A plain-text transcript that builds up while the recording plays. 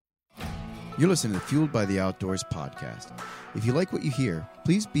You're listening to Fueled by the Outdoors podcast. If you like what you hear,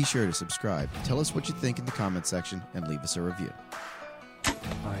 please be sure to subscribe, tell us what you think in the comment section, and leave us a review.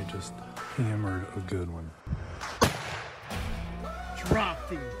 I just hammered a good one. Dropped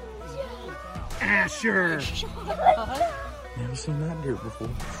him. Asher. Never seen that deer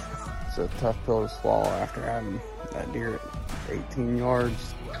before. It's a tough pill to swallow after having that deer at 18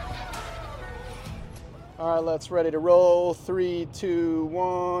 yards. All right, let's ready to roll. 3, 2,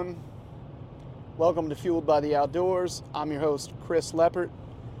 1. Welcome to Fueled by the Outdoors. I'm your host, Chris Leppert.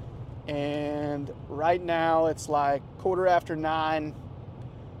 And right now it's like 9:15,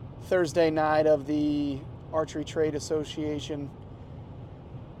 Thursday night of the Archery Trade Association.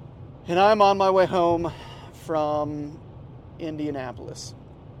 And I'm on my way home from Indianapolis.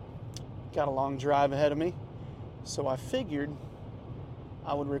 Got a long drive ahead of me, so I figured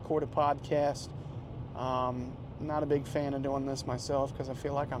I would record a podcast. Not a big fan of doing this myself because I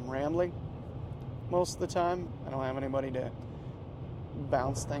feel like I'm rambling most of the time. I don't have anybody to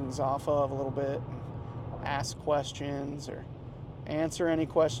bounce things off of a little bit and ask questions or answer any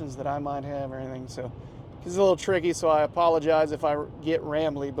questions that I might have or anything. So it's a little tricky, so I apologize if I get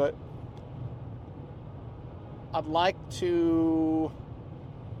rambly, but I'd like to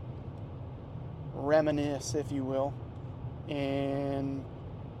reminisce, if you will, and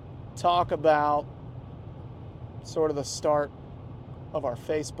talk about sort of the start of our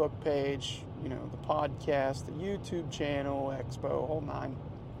Facebook page, you know, the podcast, the YouTube channel, Expo, whole nine.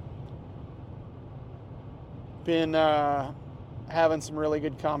 Been having some really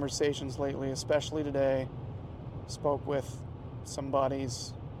good conversations lately, especially today. Spoke with some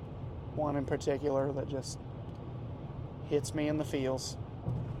buddies, one in particular that just hits me in the feels.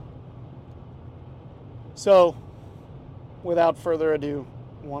 So, without further ado,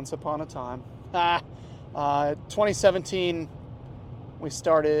 once upon a time, 2017, we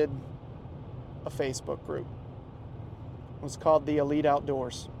started a Facebook group. It was called the Elite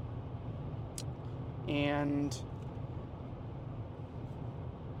Outdoors. And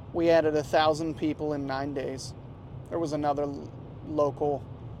we added 1,000 people in 9 days. There was another local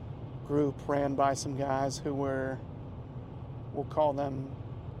group ran by some guys who were, we'll call them,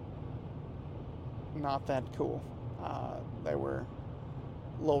 not that cool. They were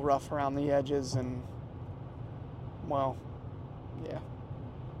a little rough around the edges and, well, yeah,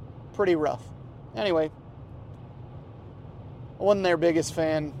 pretty rough. Anyway, I wasn't their biggest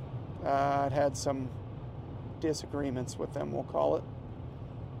fan. I'd had some disagreements with them, we'll call it.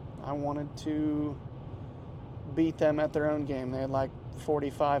 I wanted to beat them at their own game. They had like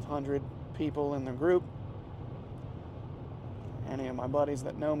 4,500 people in the group. Any of my buddies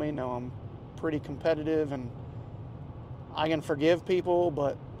that know me know I'm pretty competitive and I can forgive people,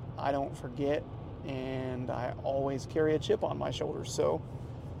 but I don't forget, and I always carry a chip on my shoulder, so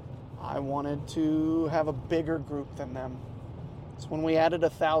I wanted to have a bigger group than them. So when we added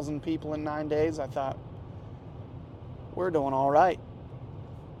 1,000 people in 9 days, I thought, we're doing all right.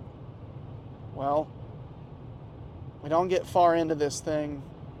 Well, we don't get far into this thing,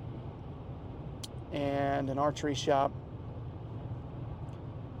 and an archery shop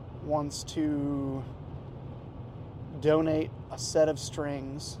wants to donate a set of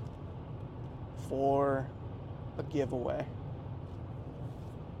strings for a giveaway.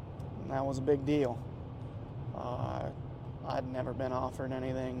 And that was a big deal. I'd never been offered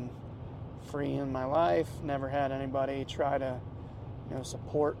anything free in my life, never had anybody try to,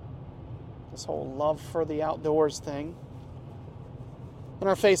 support this whole love for the outdoors thing. And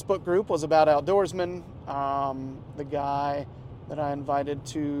our Facebook group was about outdoorsmen. The guy that I invited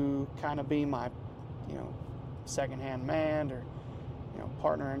to kind of be my, secondhand man or,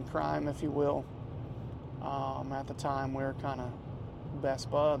 partner in crime, if you will. At the time, we were kind of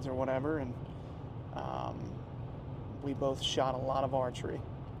best buds or whatever, and we both shot a lot of archery.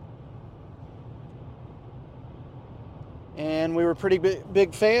 And we were pretty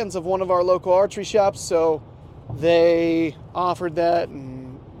big fans of one of our local archery shops, so they offered that,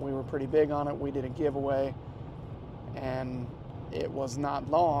 and we were pretty big on it. We did a giveaway, and it was not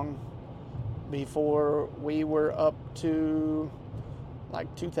long before we were up to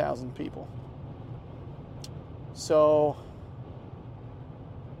like 2,000 people. So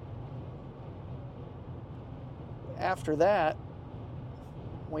after that,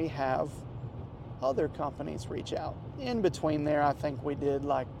 we have other companies reach out. In between there, I think we did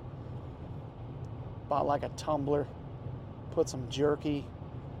bought like a tumbler, put some jerky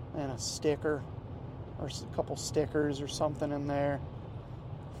and a sticker or a couple stickers or something in there,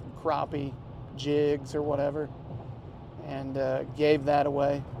 crappie jigs or whatever, and gave that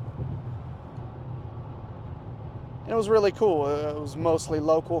away. And it was really cool. It was mostly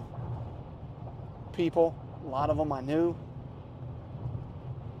local. people. A lot of them I knew.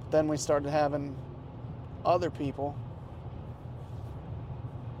 Then we started having other people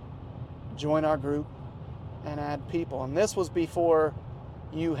join our group and add people. And this was before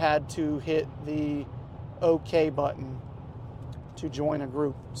you had to hit the OK button to join a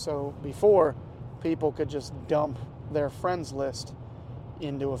group. So before, people could just dump their friends list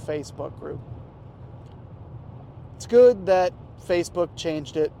into a Facebook group. It's good that Facebook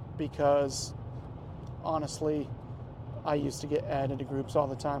changed it because, honestly, I used to get added to groups all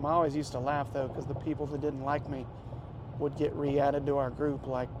the time. I always used to laugh, though, because the people that didn't like me would get re-added to our group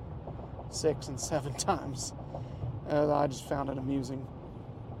like 6 and 7 times. I just found it amusing.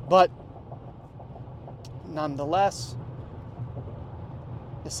 But nonetheless,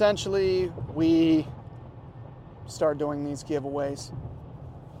 essentially, we start doing these giveaways.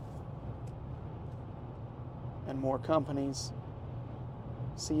 And more companies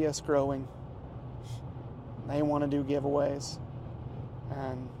see us growing. They want to do giveaways.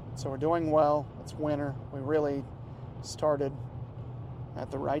 And so we're doing well. It's winter. We really started at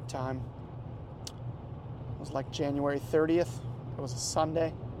the right time. It was like January 30th. It was a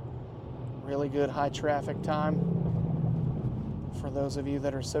Sunday. Really good high traffic time. For those of you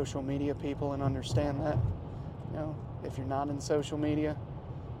that are social media people and understand that, you know, if you're not in social media,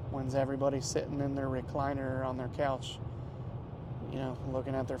 when's everybody sitting in their recliner or on their couch, you know,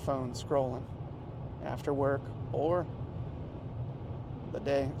 looking at their phone, scrolling after work or the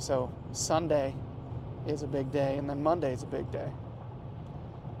day. So Sunday is a big day, and then Monday is a big day.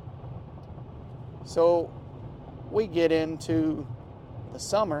 So we get into the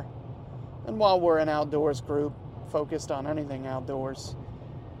summer, and while we're an outdoors group focused on anything outdoors,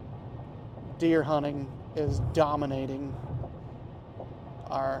 deer hunting is dominating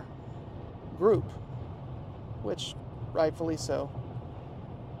our group, which rightfully so.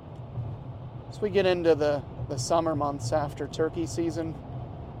 So we get into the summer months after turkey season,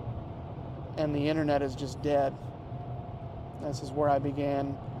 and the internet is just dead. This is where I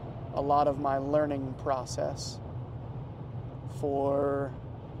began a lot of my learning process for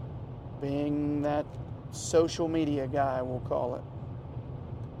being that social media guy, we'll call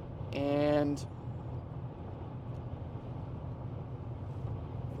it. And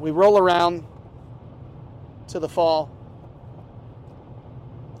we roll around to the fall.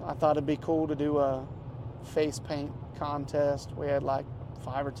 I thought it'd be cool to do a face paint contest. We had like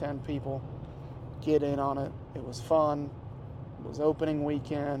 5 or 10 people get in on it. It was fun. It was opening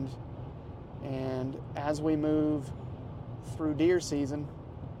weekend. And as we move through deer season,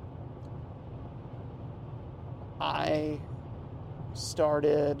 I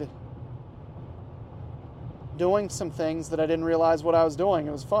started doing some things that I didn't realize what I was doing.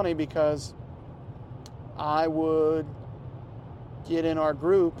 It was funny because I would get in our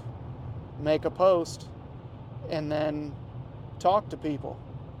group, make a post, and then talk to people.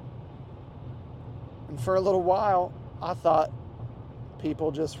 And for a little while, I thought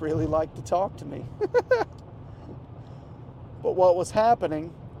people just really liked to talk to me. But what was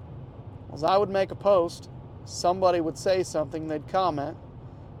happening was I would make a post, somebody would say something, they'd comment,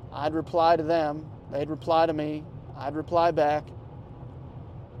 I'd reply to them, they'd reply to me, I'd reply back.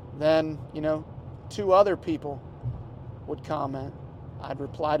 Then, 2 other people would comment. I'd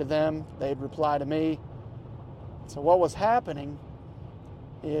reply to them, they'd reply to me. So what was happening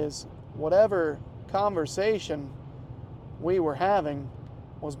is whatever conversation we were having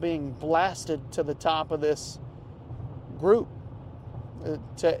was being blasted to the top of this group,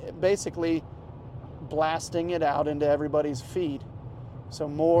 to basically blasting it out into everybody's feed. So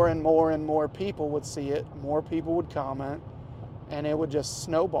more and more and more people would see it, more people would comment, and it would just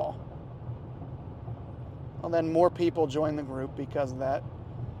snowball. Well, then more people joined the group because of that.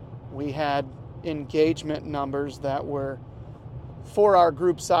 We had engagement numbers that were, for our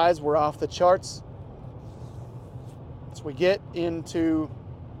group size, were off the charts. So we get into,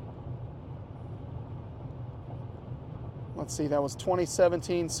 let's see, that was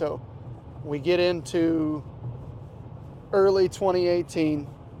 2017, so we get into early 2018.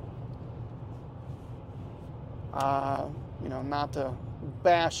 Not to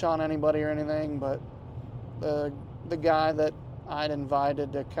bash on anybody or anything, but the guy that I'd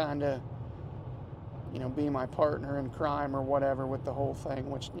invited to kind of, be my partner in crime or whatever with the whole thing,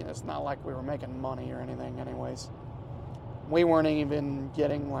 which, it's not like we were making money or anything anyways. We weren't even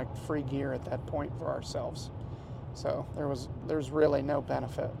getting like free gear at that point for ourselves. So there's really no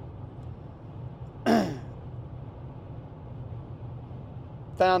benefit.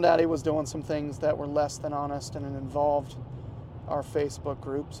 Found out he was doing some things that were less than honest, and it involved our Facebook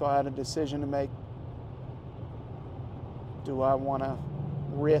group. So I had a decision to make. Do I want to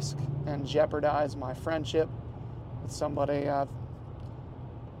risk and jeopardize my friendship with somebody I've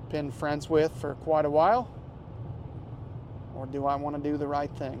been friends with for quite a while? Or do I want to do the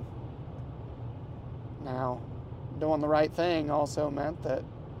right thing? Now, doing the right thing also meant that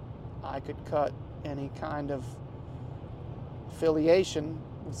I could cut any kind of affiliation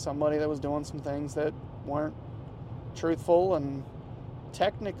with somebody that was doing some things that weren't truthful and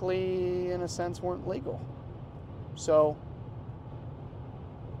technically, in a sense, weren't legal. So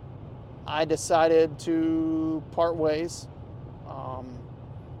I decided to part ways.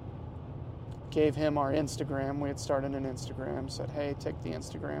 Gave him our Instagram. We had started an Instagram. Said, hey, take the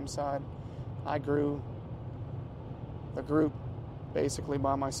Instagram side. I grew the group basically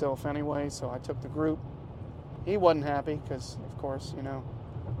by myself anyway, so I took the group. He wasn't happy because, of course,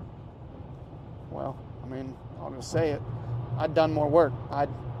 I'll just say it. I'd done more work.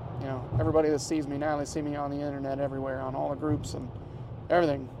 Everybody that sees me now, they see me on the internet everywhere, on all the groups and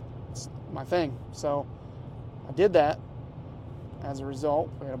everything. It's my thing. So I did that. As a result,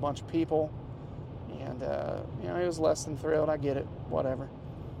 we had a bunch of people, and he was less than thrilled. I get it, whatever.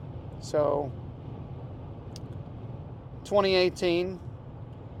 So 2018,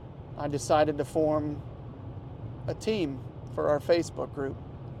 I decided to form a team for our Facebook group.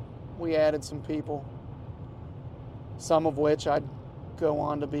 We added some people, some of which I'd go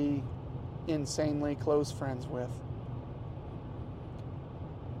on to be insanely close friends with.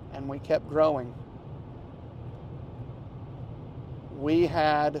 And we kept growing. We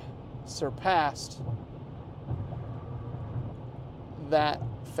had surpassed that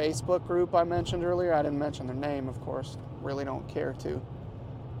Facebook group I mentioned earlier. I didn't mention their name, of course. Really don't care to.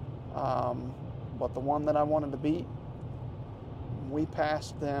 But the one that I wanted to beat, we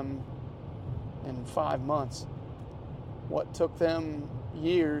passed them in 5 months. What took them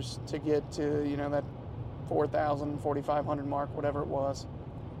years to get to, that 4,000, 4,500 mark, whatever it was,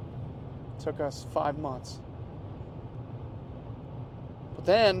 took us 5 months. But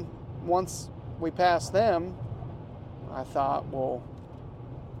then, once we passed them, I thought, well,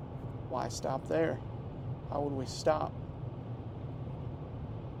 why stop there? How would we stop?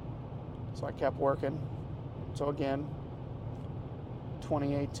 So I kept working. So again,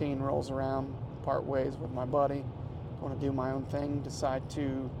 2018 rolls around, part ways with my buddy, want to do my own thing, decide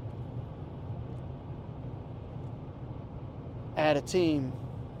to add a team,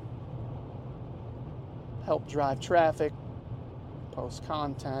 help drive traffic, post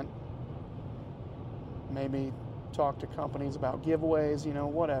content, maybe talk to companies about giveaways,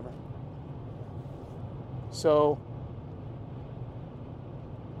 whatever. So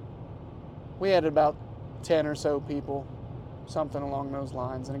we had about 10 or so people, something along those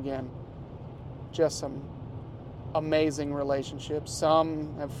lines. And again, just some amazing relationships.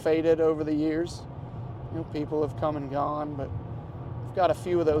 Some have faded over the years. People have come and gone, but we've got a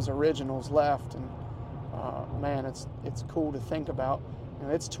few of those originals left. And man, it's cool to think about.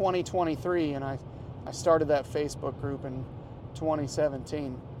 It's 2023, and I started that Facebook group in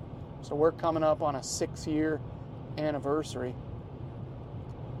 2017. So we're coming up on a 6-year anniversary.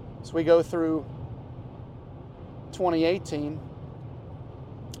 So we go through 2018,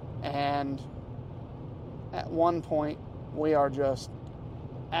 and at one point, we are just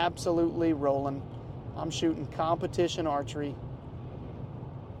absolutely rolling. I'm shooting competition archery.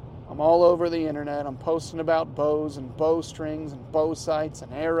 I'm all over the internet. I'm posting about bows and bowstrings and bow sights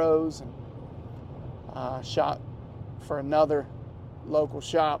and arrows, and shot for another local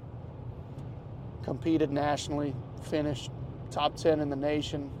shop. Competed nationally, finished top 10 in the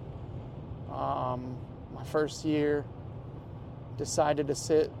nation. My first year, decided to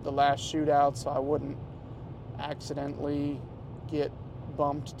sit the last shootout so I wouldn't accidentally get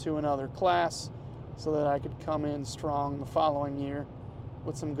bumped to another class, so that I could come in strong the following year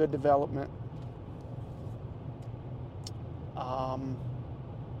with some good development.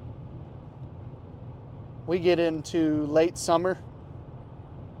 We get into late summer,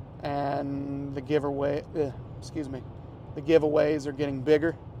 and the giveaways are getting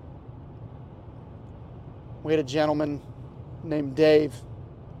bigger. We had a gentleman named Dave.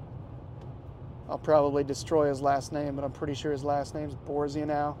 I'll probably destroy his last name, but I'm pretty sure his last name's Borzia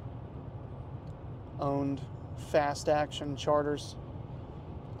now. Owned Fast Action Charters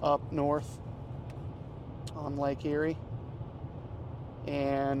up north on Lake Erie.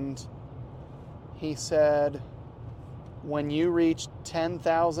 And he said, when you reach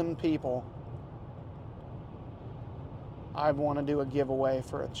 10,000 people, I want to do a giveaway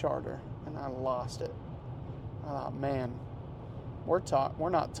for a charter. And I lost it. I thought, man, we're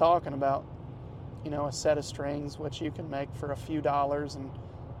not talking about, a set of strings, which you can make for a few dollars and,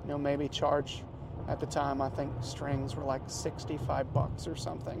 maybe charge At the time, I think strings were like $65 or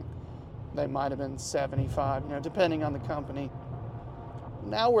something. They might have been 75, depending on the company.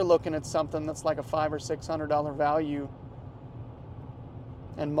 Now we're looking at something that's like a $500 or $600 value,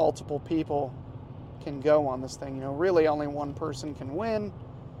 and multiple people can go on this thing. Really only one person can win,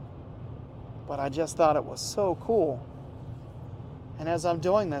 but I just thought it was so cool. And as I'm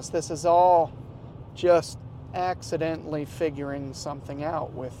doing this is all just accidentally figuring something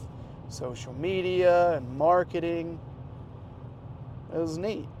out with social media and marketing. It was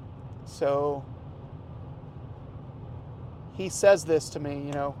neat. So he says this to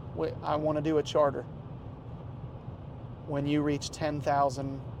me, I want to do a charter when you reach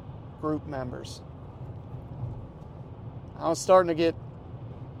 10,000 group members. I was starting to get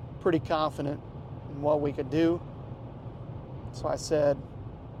pretty confident in what we could do. So I said,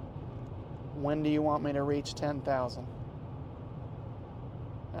 when do you want me to reach 10,000?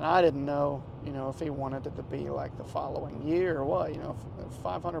 And I didn't know, if he wanted it to be like the following year or what,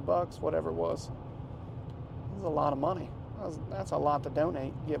 $500, whatever it was. It was a lot of money. That's a lot to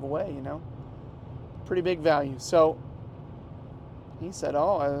donate, give away, Pretty big value. So he said,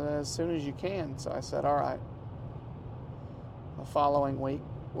 as soon as you can. So I said, all right. The following week,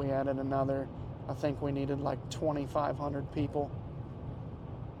 we added another, I think we needed like 2,500 people.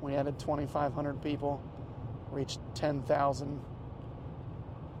 We added 2,500 people, reached 10,000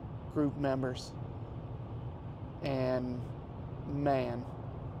 group members. And man,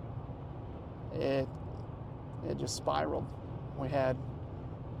 it just spiraled. We had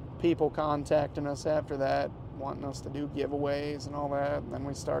people contacting us after that, wanting us to do giveaways and all that. And then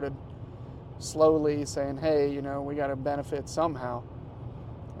we started slowly saying, hey, we got to benefit somehow.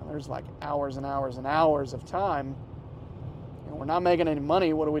 There's like hours and hours and hours of time. We're not making any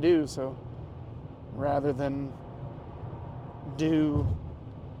money. What do we do? So rather than do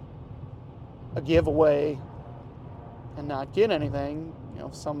a giveaway and not get anything,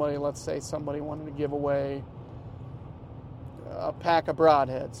 let's say somebody wanted to give away a pack of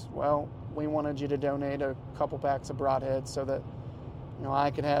broadheads. Well, we wanted you to donate a couple packs of broadheads so that,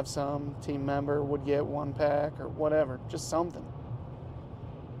 I could have some, team member would get one pack or whatever, just something.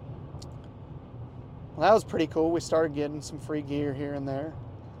 Well, that was pretty cool. We started getting some free gear here and there,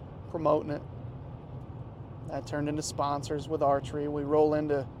 promoting it. That turned into sponsors with archery. We roll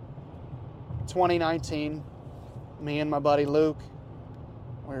into 2019. Me and my buddy Luke,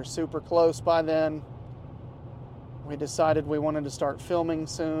 we were super close by then. We decided we wanted to start filming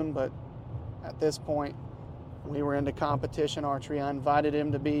soon, but at this point, we were into competition archery. I invited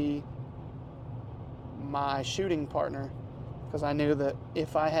him to be my shooting partner because I knew that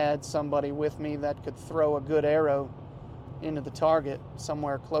if I had somebody with me that could throw a good arrow into the target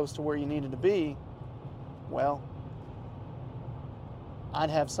somewhere close to where you needed to be, well, I'd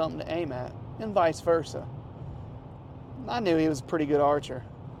have something to aim at, and vice versa. I knew he was a pretty good archer.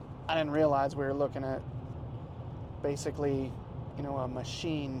 I didn't realize we were looking at basically, a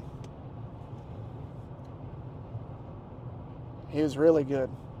machine. He was really good.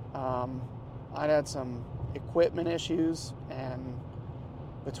 I'd had some equipment issues, and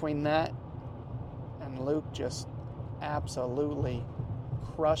between that and Luke just absolutely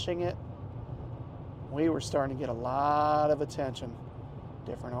crushing it, we were starting to get a lot of attention.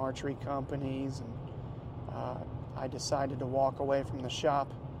 Different archery companies, and I decided to walk away from the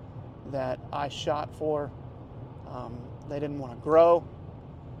shop that I shot for. They didn't want to grow,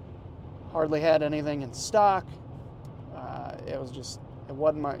 hardly had anything in stock. It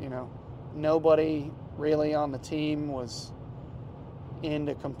wasn't my, nobody really on the team was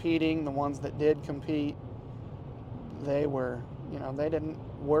into competing. The ones that did compete, they were, they didn't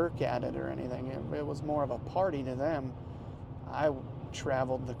work at it or anything. It was more of a party to them. I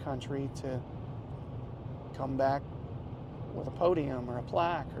traveled the country to come back with a podium or a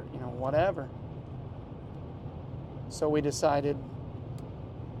plaque or, whatever. So we decided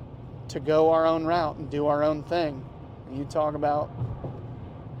to go our own route and do our own thing. And you talk about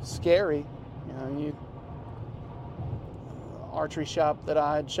scary, archery shop that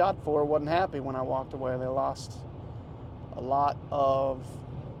I had shot for wasn't happy when I walked away. They lost a lot of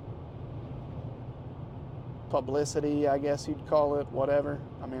publicity, I guess you'd call it, whatever.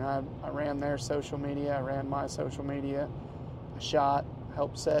 I mean, I ran their social media, I ran my social media, I shot,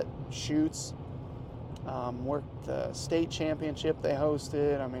 helped set shoots, worked the state championship they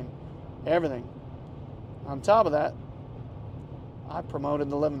hosted, everything. On top of that, I promoted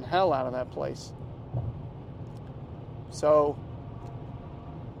the living hell out of that place. So,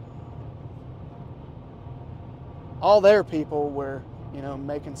 all their people were,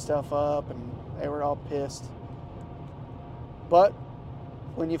 making stuff up, and they were all pissed. But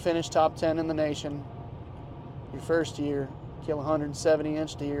when you finish top 10 in the nation, your first year, kill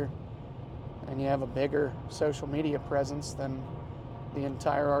 170-inch deer, and you have a bigger social media presence than the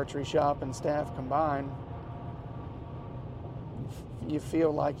entire archery shop and staff combined, you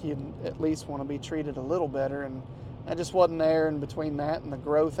feel like you at least want to be treated a little better. And I just wasn't there. In between that and the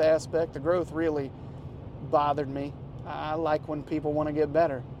growth aspect, the growth really bothered me. I like when people want to get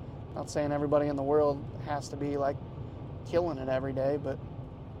better. Not saying everybody in the world has to be like killing it every day, but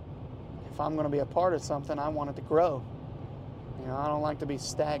if I'm going to be a part of something, I want it to grow. I don't like to be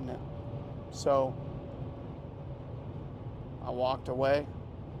stagnant. So I walked away.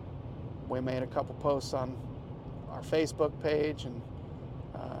 We made a couple posts on our Facebook page and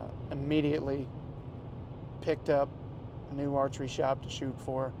immediately picked up a new archery shop to shoot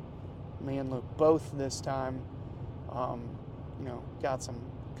for. Me and Luke both this time, got some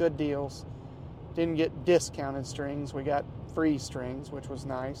good deals. Didn't get discounted strings. We got free strings, which was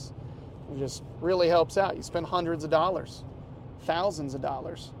nice. It just really helps out. You spend hundreds of dollars, thousands of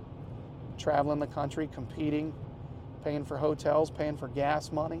dollars, traveling the country, competing, paying for hotels, paying for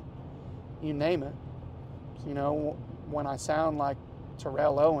gas money, you name it. When I sound like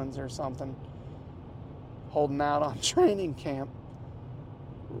Terrell Owens or something, holding out on training camp,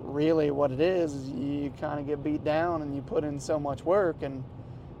 really what it is you kind of get beat down and you put in so much work and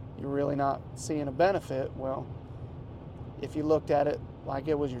you're really not seeing a benefit. Well, if you looked at it like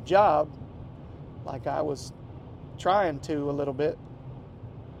it was your job, like I was trying to a little bit,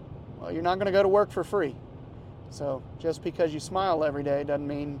 well, you're not going to go to work for free. So just because you smile every day doesn't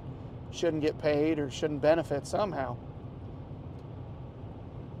mean you shouldn't get paid or shouldn't benefit somehow.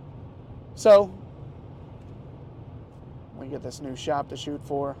 So we get this new shop to shoot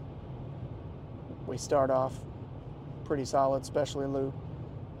for. We start off pretty solid, especially Luke.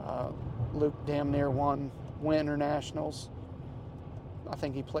 Luke damn near won Winter Nationals. I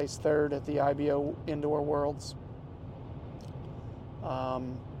think he placed third at the IBO Indoor Worlds.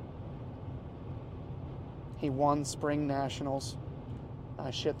 He won Spring Nationals.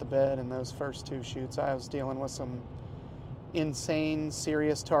 I shit the bed in those first two shoots. I was dealing with some insane,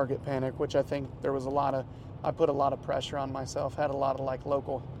 serious target panic, which I think I put a lot of pressure on myself. Had a lot of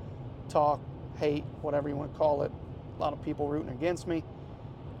local talk, hate, whatever you want to call it. A lot of people rooting against me.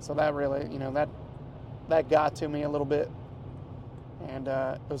 So that really, that got to me a little bit. And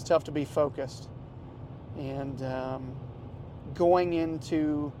it was tough to be focused. And going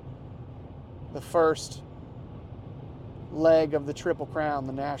into the first leg of the Triple Crown,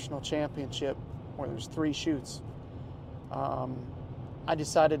 the national championship, where there's 3 shoots, I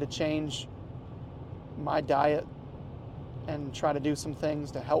decided to change my diet and try to do some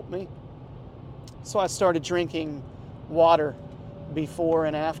things to help me. So I started drinking water before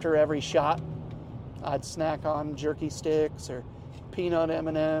and after every shot. I'd snack on jerky sticks or peanut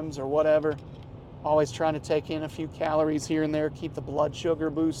M&Ms or whatever, always trying to take in a few calories here and there, keep the blood sugar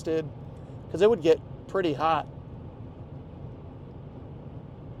boosted, because it would get pretty hot.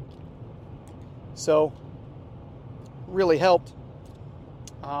 So really helped.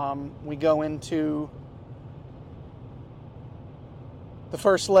 We go into the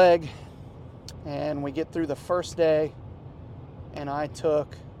first leg and we get through the first day, and I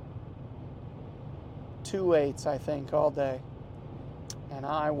took 2 8s, I think, all day. And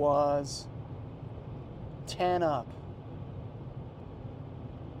I was 10 up.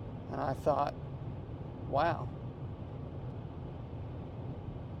 And I thought, wow,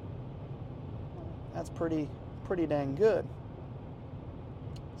 that's pretty dang good.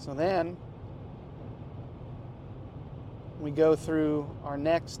 So then we go through our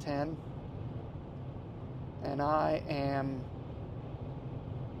next 10, and I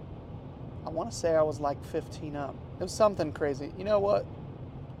want to say I was like 15 up. It was something crazy. You know what?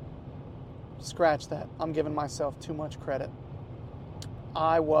 Scratch that. I'm giving myself too much credit.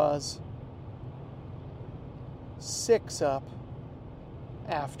 I was 6 up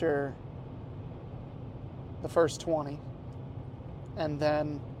after the first 20, and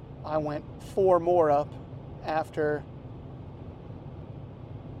then I went 4 more up after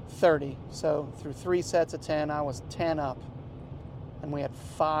 30. So through 3 sets of 10, I was 10 up, and we had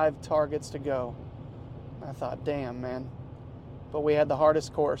 5 targets to go. I thought, damn, man. But we had the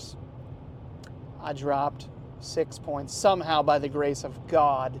hardest course. I dropped 6 points, somehow by the grace of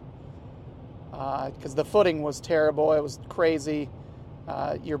God, because the footing was terrible. It was crazy.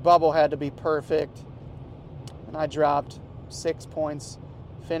 Your bubble had to be perfect. And I dropped 6 points,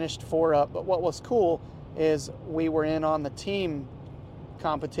 finished 4 up. But what was cool is we were in on the team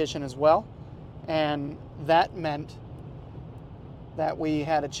competition as well, and that meant that we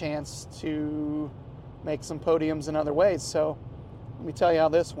had a chance to make some podiums in other ways. So Let me tell you how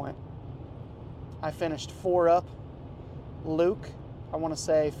this went. I finished 4 up. Luke, I want to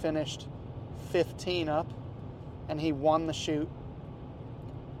say, finished 15 up, and he won the shoot.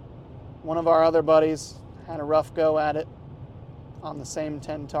 One of our other buddies had a rough go at it on the same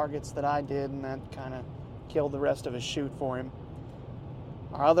 10 targets that I did, and that kind of killed the rest of his shoot for him.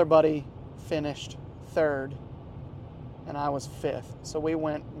 Our other buddy finished 3rd, and I was 5th. So we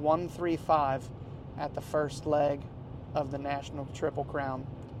went 1-3-5 at the first leg of the National Triple Crown.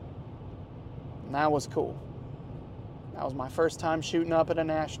 And that was cool. That was my first time shooting up at a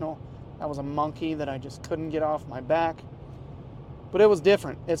national. That was a monkey that I just couldn't get off my back. But it was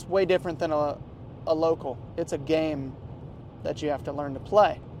different. It's way different than a local. It's a game that you have to learn to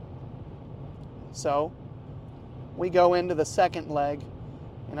play. So we go into the second leg,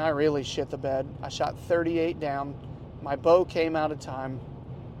 and I really shit the bed. I shot 38 down. My bow came out of time,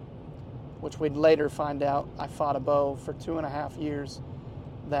 which we'd later find out I fought a bow for 2.5 years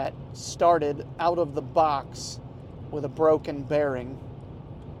that started out of the box with a broken bearing.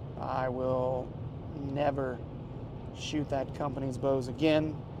 I will never shoot that company's bows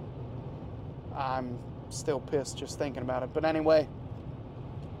again. I'm still pissed just thinking about it. But anyway,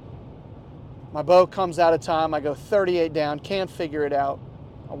 my bow comes out of time. I go 38 down, can't figure it out.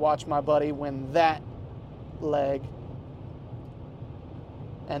 I watch my buddy win that leg.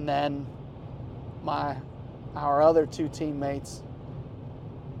 And then our other 2 teammates,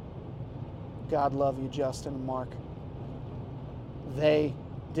 God love you, Justin and Mark, they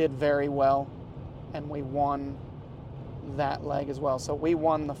did very well, and we won that leg as well. So we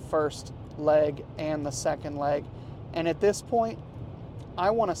won the first leg and the second leg. And at this point,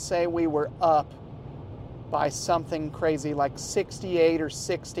 I want to say we were up by something crazy like 68 or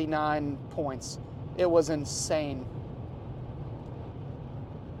 69 points. It was insane.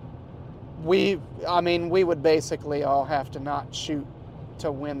 We would basically all have to not shoot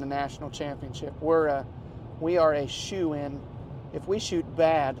to win the national championship. We are a shoe-in. If we shoot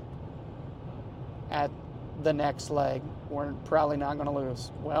bad at the next leg, we're probably not going to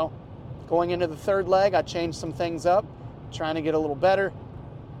lose. Well, going into the third leg, I changed some things up, trying to get a little better.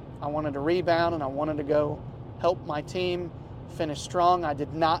 I wanted to rebound, and I wanted to go help my team finish strong. I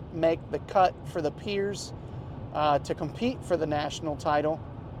did not make the cut for the peers to compete for the national title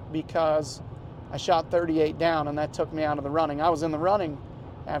because I shot 38 down, and that took me out of the running. I was in the running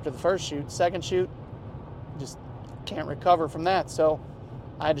after the first shoot. Second shoot, just can't recover from that. So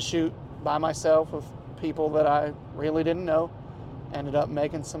I had to shoot by myself with people that I really didn't know. Ended up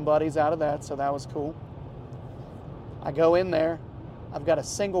making some buddies out of that, so that was cool. I go in there. I've got a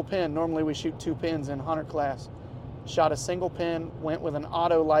single pin. Normally we shoot 2 pins in hunter class. Shot a single pin, went with an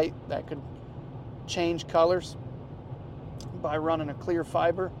auto light that could change colors by running a clear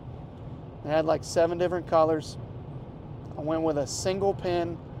fiber. It had like 7 different colors. I went with a single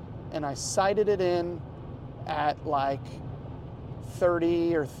pin, and I sighted it in at like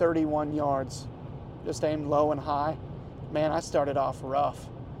 30 or 31 yards. Just aimed low and high. Man, I started off rough.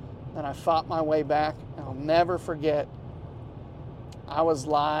 Then I fought my way back, and I'll never forget, I was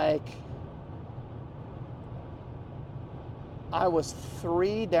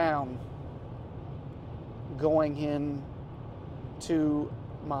 3 down going in to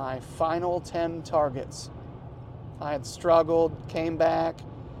my final 10 targets. I had struggled, came back,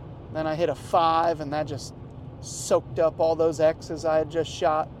 then I hit a 5, and that just soaked up all those X's I had just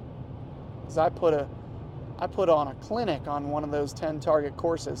shot. Because I put on a clinic on one of those 10 target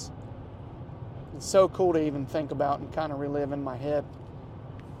courses. It's so cool to even think about and kind of relive in my head.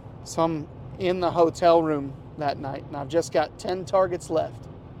 So I'm in the hotel room that night, and I've just got 10 targets left.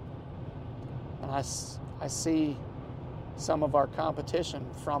 And I see some of our competition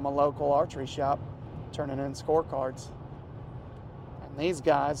from a local archery shop turning in scorecards. And these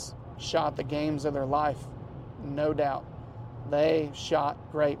guys shot the games of their life, no doubt. They shot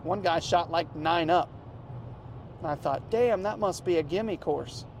great. One guy shot like 9 up. And I thought, damn, that must be a gimme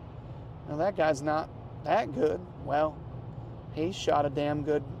course. Now that guy's not that good. Well, he shot a damn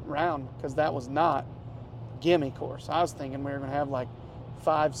good round because that was not gimme course. I was thinking we were going to have like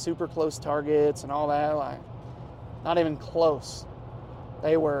 5 super close targets and all that. Like, not even close.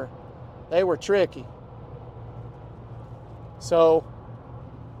 They were tricky. So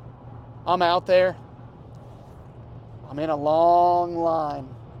I'm out there. I'm in a long line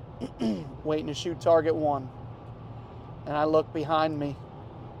waiting to shoot target 1. And I look behind me,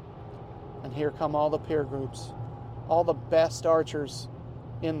 and here come all the peer groups, all the best archers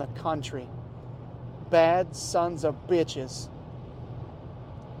in the country, bad sons of bitches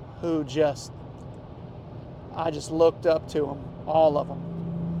who I just looked up to them, all of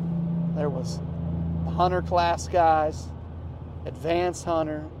them. There was the hunter class guys, advanced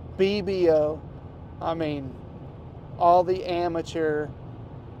hunter, BBO. I mean, all the amateur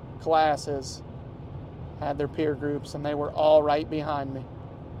classes had their peer groups, and they were all right behind me,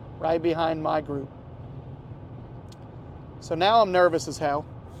 right behind my group. So now I'm nervous as hell.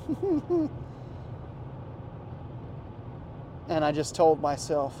 And I just told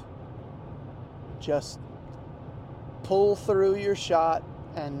myself, just pull through your shot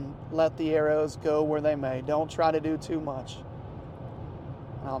and let the arrows go where they may. Don't try to do too much.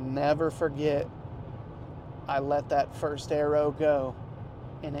 And I'll never forget, I let that first arrow go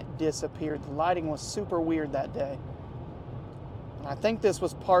and it disappeared. The lighting was super weird that day. And I think this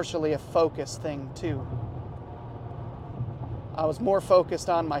was partially a focus thing too. I was more focused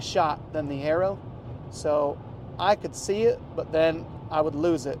on my shot than the arrow, so I could see it, but then I would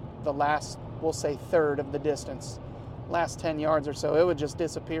lose it the last, we'll say, third of the distance. Last 10 yards or so, it would just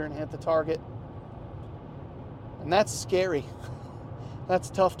disappear and hit the target. And that's scary. That's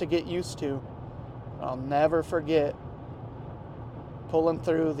tough to get used to. I'll never forget pulling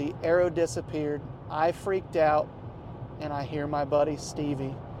through, the arrow disappeared, I freaked out, and I hear my buddy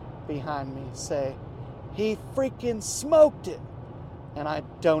Stevie behind me say, "He freaking smoked it!" And I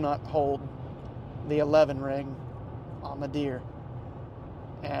donut hold the 11 ring on the deer.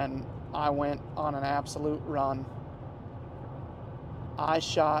 And I went on an absolute run. I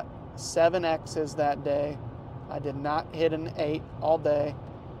shot 7 X's that day. I did not hit an 8 all day.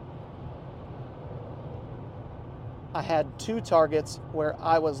 I had 2 targets where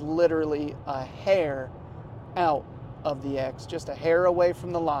I was literally a hair out of the X, just a hair away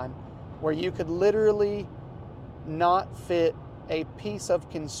from the line, where you could literally not fit a piece of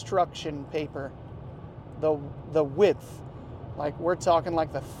construction paper, the width, like we're talking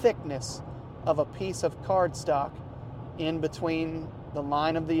like the thickness of a piece of cardstock in between the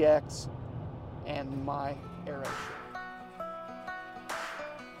line of the X and my arrow ship.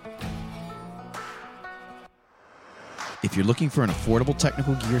 If you're looking for an affordable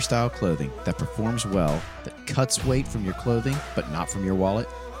technical gear style clothing that performs well, that cuts weight from your clothing but not from your wallet,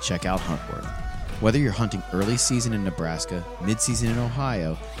 check out Huntworth. Whether you're hunting early season in Nebraska, mid-season in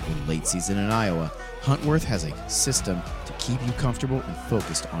Ohio, or late season in Iowa, Huntworth has a system to keep you comfortable and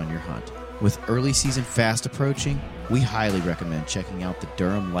focused on your hunt. With early season fast approaching, we highly recommend checking out the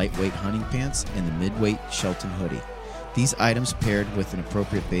Durham lightweight hunting pants and the midweight Shelton hoodie. These items paired with an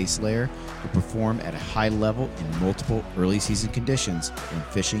appropriate base layer will perform at a high level in multiple early season conditions when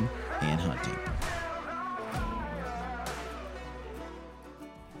fishing and hunting.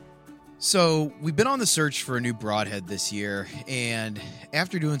 So we've been on the search for a new broadhead this year, and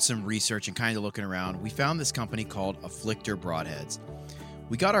after doing some research and kind of looking around, we found this company called Afflictor Broadheads.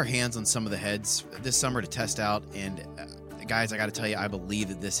 We got our hands on some of the heads this summer to test out, and guys, I got to tell you, I believe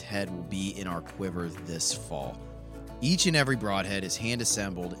that this head will be in our quiver this fall. Each and every broadhead is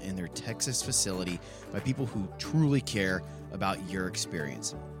hand-assembled in their Texas facility by people who truly care about your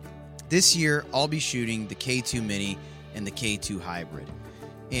experience. This year, I'll be shooting the K2 Mini and the K2 Hybrid.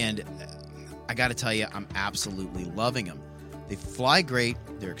 And I got to tell you, I'm absolutely loving them. They fly great,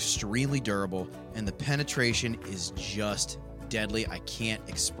 they're extremely durable, and the penetration is just deadly. I can't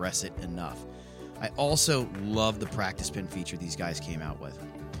express it enough. I also love the practice pin feature these guys came out with.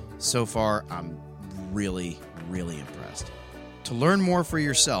 So far, I'm really impressed. To learn more for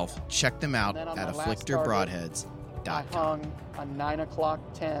yourself, check them out at afflictorbroadheads.com. I hung a 9 o'clock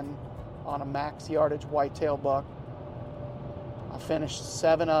 10 on a max yardage whitetail buck. I finished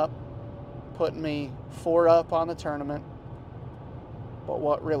 7 up, putting me 4 up on the tournament. But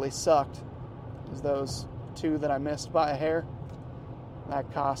what really sucked is those 2 that I missed by a hair.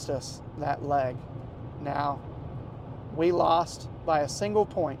 That cost us that leg. Now, we lost by a single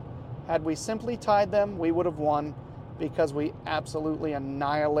point. Had we simply tied them, we would have won because we absolutely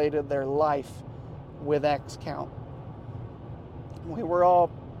annihilated their life with X count. We were all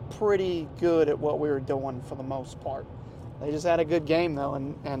pretty good at what we were doing for the most part. They just had a good game, though,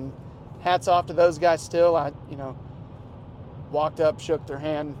 and hats off to those guys still. I walked up, shook their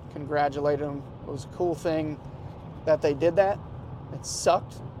hand, congratulated them. It was a cool thing that they did that. It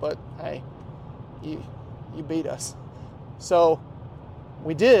sucked, but hey, you beat us. So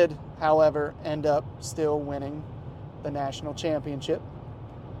we did, however, end up still winning the national championship.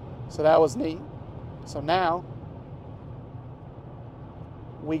 So that was neat. So now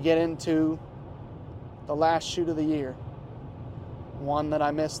we get into the last shoot of the year. One that I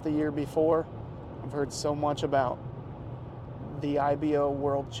missed the year before. I've heard so much about the IBO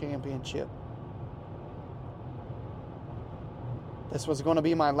World Championship. This was going to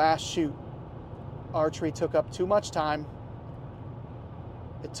be my last shoot. Archery took up too much time.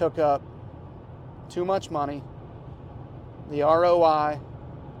 It took up too much money. the ROI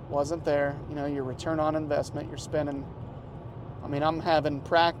wasn't there. You know, your return on investment, you're spending, I'm having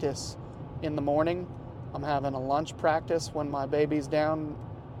practice in the morning. I'm having a lunch practice when my baby's down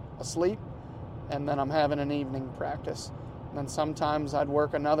asleep, and then I'm having an evening practice. And then sometimes I'd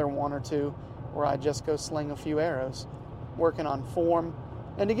work another one or two where I'd just go sling a few arrows, working on form.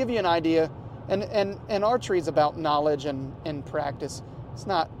 And to give you an idea, and archery is about knowledge and practice. It's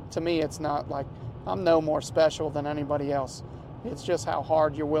not, to me, it's not like I'm no more special than anybody else. It's just how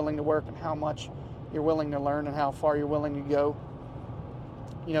hard you're willing to work and how much you're willing to learn and how far you're willing to go.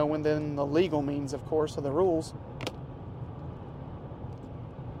 You know, within the legal means, of course, of the rules.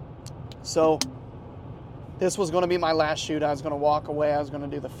 So this was going to be my last shoot. I was going to walk away. I was going to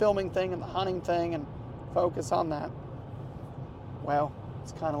do the filming thing and the hunting thing and focus on that. Well,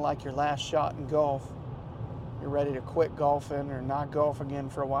 it's kind of like your last shot in golf. You're ready to quit golfing or not golf again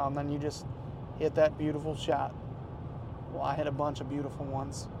for a while, and then you just hit that beautiful shot. Well, I hit a bunch of beautiful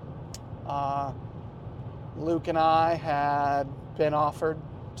ones. Luke and I had been offered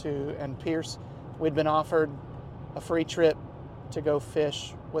to, and Pierce, we'd been offered a free trip to go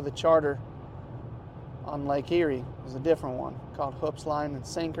fish with a charter on Lake Erie. It was a different one called Hoops, Line, and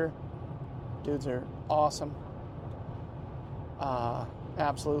Sinker. Dudes are awesome.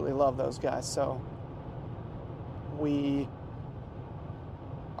 Absolutely love those guys. So we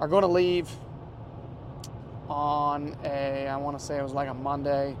are going to leave on I want to say it was like a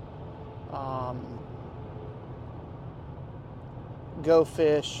Monday. Go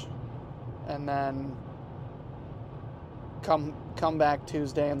fish, and then come back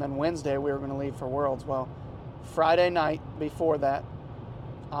Tuesday, and then Wednesday we were going to leave for Worlds. Well, Friday night before that,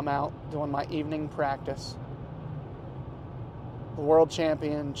 I'm out doing my evening practice. The World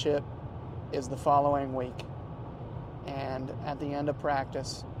Championship is the following week, and at the end of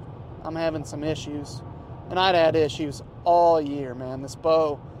practice, I'm having some issues, and I'd had issues all year, man. This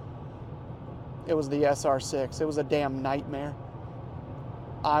bow, it was the SR6. It was a damn nightmare.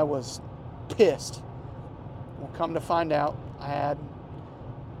 I was pissed. Well, come to find out, I had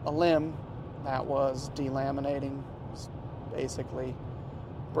a limb that was delaminating, basically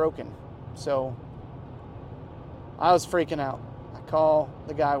broken. So I was freaking out. I call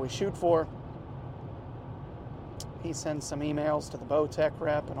the guy we shoot for. He sends some emails to the Bowtech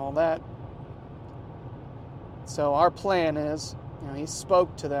rep and all that. So our plan is, he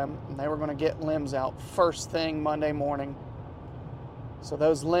spoke to them, and they were going to get limbs out first thing Monday morning. So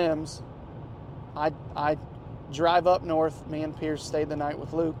those limbs, I drive up north. Me and Pierce stayed the night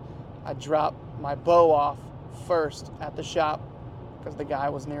with Luke. I drop my bow off first at the shop because the guy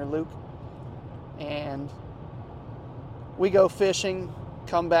was near Luke. And we go fishing,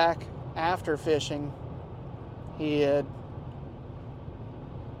 come back after fishing. He had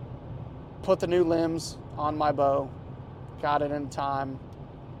put the new limbs on my bow, got it in time,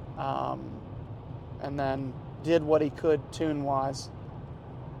 and then did what he could tune-wise.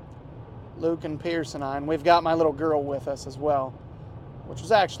 Luke and Pierce and I, and we've got my little girl with us as well, which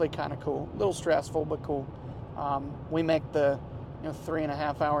was actually kind of cool. A little stressful, but cool. We make the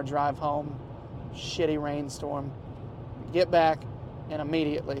 3.5-hour drive home, shitty rainstorm, get back, and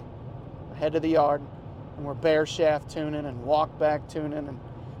immediately head to the yard, and we're bare shaft tuning and walk back tuning and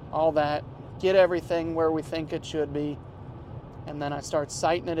all that. Get everything where we think it should be, and then I start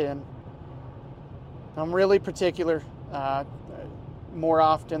sighting it in. I'm really particular. More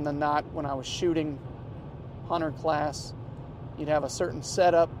often than not, when I was shooting hunter class, you'd have a certain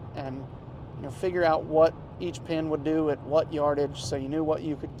setup and figure out what each pin would do at what yardage, so you knew what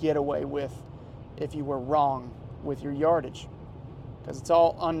you could get away with if you were wrong with your yardage, because it's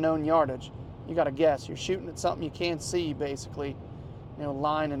all unknown yardage. You got to guess. You're shooting at something you can't see, basically,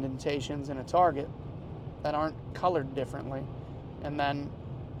 line indentations in a target that aren't colored differently, and then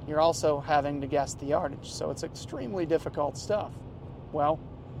you're also having to guess the yardage, so it's extremely difficult stuff. Well,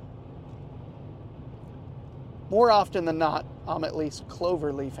 more often than not, I'm at least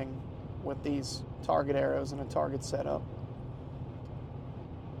clover leafing with these target arrows and a target setup.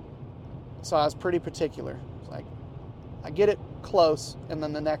 So I was pretty particular. It's like, I get it close, and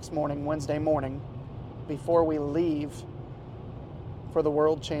then the next morning, Wednesday morning, before we leave for the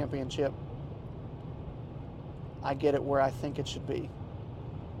World Championship, I get it where I think it should be.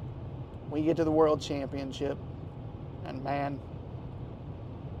 We get to the World Championship, and man,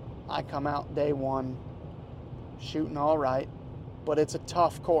 I come out day one shooting all right, but it's a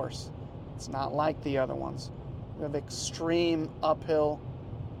tough course. It's not like the other ones. We have extreme uphill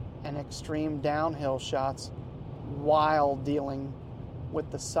and extreme downhill shots while dealing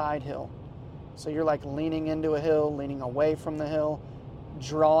with the side hill. So you're like leaning into a hill, leaning away from the hill,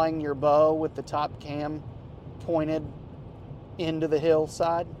 drawing your bow with the top cam pointed into the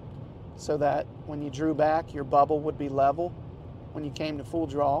hillside so that when you drew back, your bubble would be level when you came to full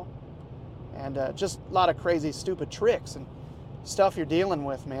draw. And just a lot of crazy, stupid tricks and stuff you're dealing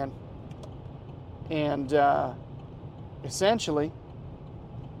with, man. And essentially,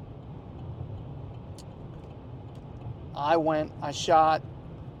 I shot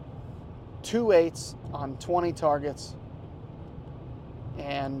 2 8s on 20 targets,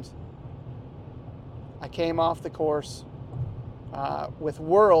 and I came off the course. With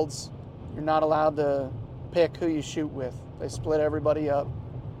Worlds, you're not allowed to pick who you shoot with. They split everybody up,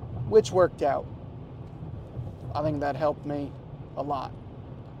 which worked out. I think that helped me a lot,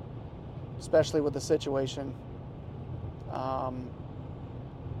 especially with the situation.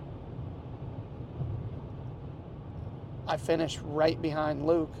 I finished right behind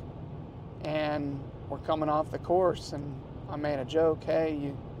Luke, and we're coming off the course, and I made a joke, "Hey,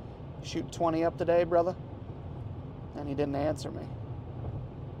 you shoot 20 up today, brother?" And he didn't answer me.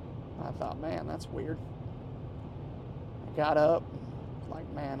 I thought, man, that's weird. I got up,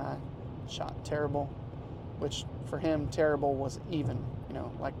 like, man, I shot terrible, which for him, terrible was even,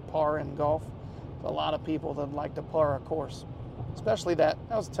 like par in golf. There's a lot of people that like to par a course, especially that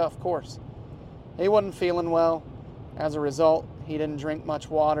was a tough course. He wasn't feeling well. As a result, he didn't drink much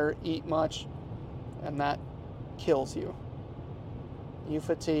water, eat much, and that kills you. You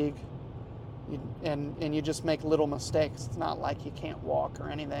fatigue, and you just make little mistakes. It's not like you can't walk or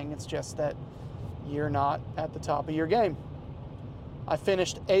anything. It's just that you're not at the top of your game. I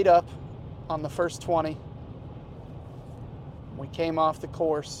finished 8 up on the first 20. We came off the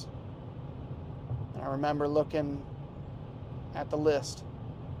course, and I remember looking at the list.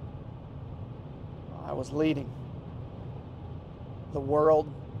 I was leading the World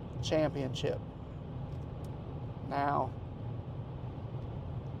Championship. Now,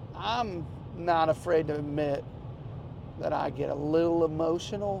 I'm not afraid to admit that I get a little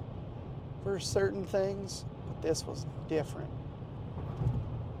emotional for certain things, but this was different.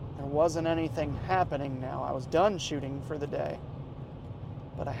 There wasn't anything happening now. I was done shooting for the day,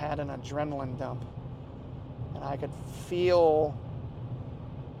 but I had an adrenaline dump, and I could feel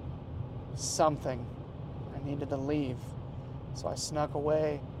something. I needed to leave, so I snuck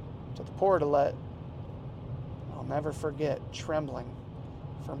away to the portalet. I'll never forget trembling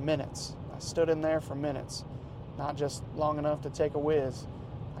for minutes. I stood in there for minutes, not just long enough to take a whiz.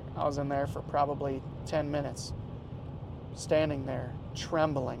 I was in there for probably 10 minutes, standing there,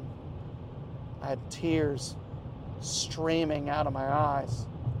 trembling. I had tears streaming out of my eyes.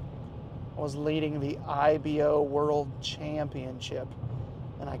 I was leading the IBO World Championship,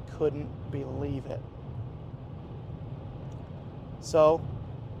 and I couldn't believe it. So,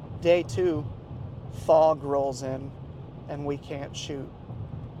 day 2, fog rolls in, and we can't shoot.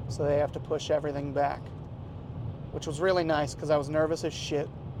 So they have to push everything back, which was really nice because I was nervous as shit,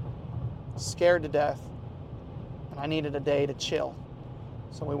 scared to death, and I needed a day to chill.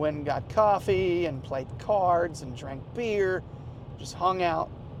 So we went and got coffee and played cards and drank beer, just hung out.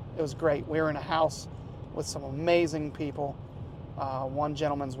 It was great. We were in a house with some amazing people. One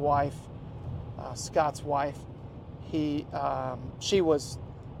gentleman's wife, Scott's wife, she was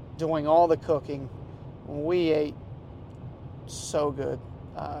doing all the cooking. We ate so good.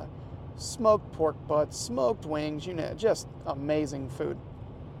 Smoked pork butts, smoked wings, just amazing food.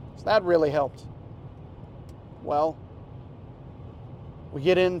 So that really helped. Well, we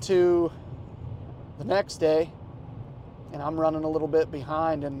get into the next day, and I'm running a little bit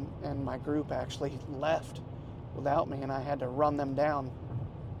behind, and my group actually left without me, and I had to run them down.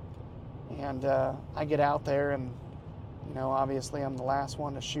 And I get out there, and obviously I'm the last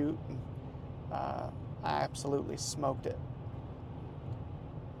one to shoot, and I absolutely smoked it.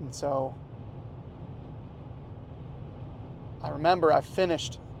 And so I remember I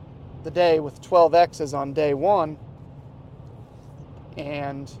finished the day with 12 X's on day 1,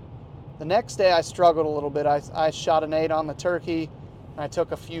 and the next day I struggled a little bit. I shot an 8 on the turkey, and I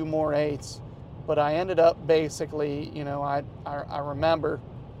took a few more 8s, but I ended up basically, I remember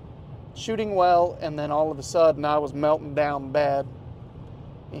shooting well, and then all of a sudden I was melting down bad,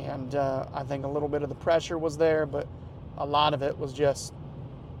 and I think a little bit of the pressure was there, but a lot of it was just,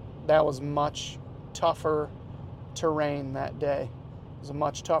 that was much tougher terrain that day. It was a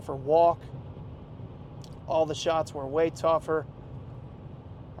much tougher walk. All the shots were way tougher,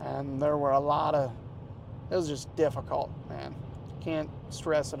 and there were it was just difficult, man. Can't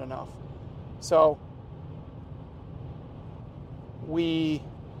stress it enough. So we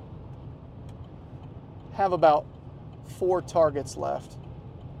have about 4 targets left,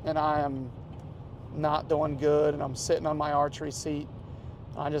 and I am not doing good, and I'm sitting on my archery seat.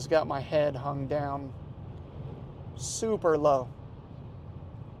 I just got my head hung down, super low.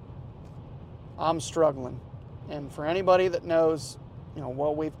 I'm struggling. And for anybody that knows,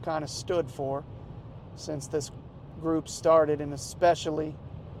 what we've kind of stood for since this group started, and especially,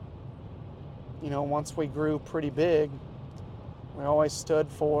 once we grew pretty big, we always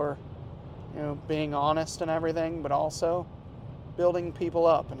stood for, being honest and everything, but also building people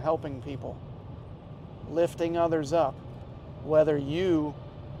up and helping people, lifting others up, whether you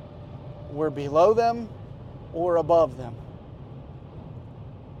were below them or above them.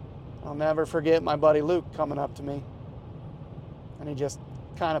 I'll never forget my buddy Luke coming up to me, and he just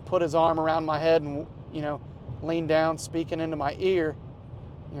kind of put his arm around my head and, leaned down, speaking into my ear,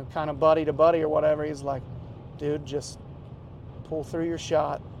 kind of buddy to buddy or whatever. He's like, dude, just pull through your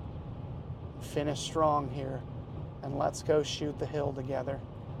shot, finish strong here, and let's go shoot the hill together.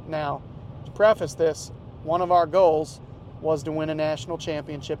 Now, to preface this, one of our goals was to win a national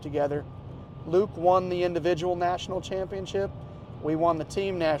championship together. Luke won the individual national championship. We won the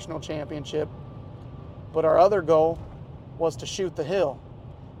team national championship. But our other goal was to shoot the hill.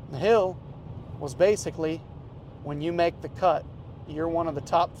 The hill was basically when you make the cut, you're one of the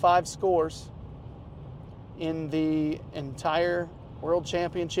top 5 scores in the entire world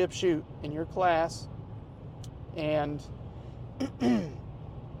championship shoot in your class. And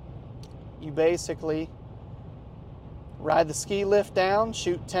you basically ride the ski lift down,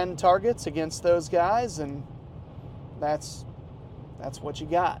 shoot 10 targets against those guys, and that's what you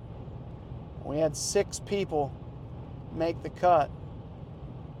got. We had 6 people make the cut,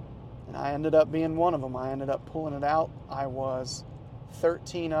 and I ended up being one of them. I ended up pulling it out. I was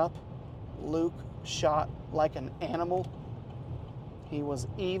 13 up. Luke shot like an animal. He was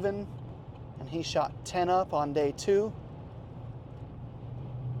even, and he shot 10 up on day 2.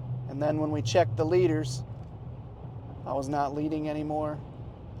 And then when we checked the leaders, I was not leading anymore.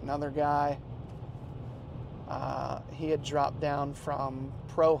 Another guy, he had dropped down from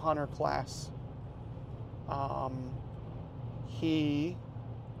pro hunter class. He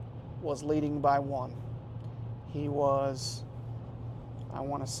was leading by 1. He was, I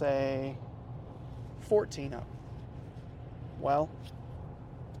want to say, 14 up. Well,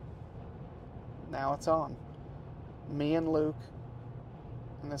 now it's on. Me and Luke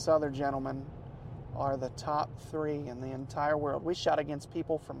and this other gentleman are the top 3 in the entire world. We shot against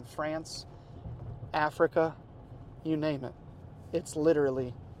people from France, Africa, you name it. It's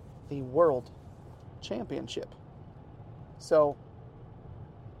literally the world championship. So,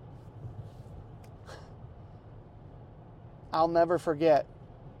 I'll never forget,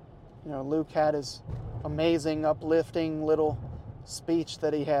 Luke had his amazing, uplifting little speech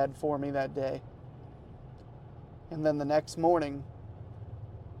that he had for me that day. And then the next morning,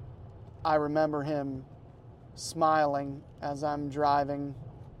 I remember him smiling as I'm driving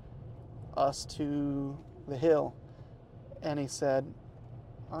us to the hill. And he said,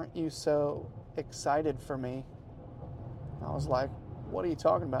 "Aren't you so excited for me?" I was like, "What are you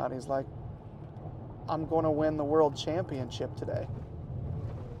talking about?" He's like, "I'm going to win the world championship today."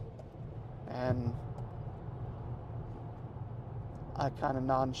 And I kind of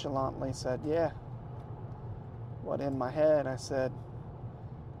nonchalantly said, "Yeah." But in my head, I said,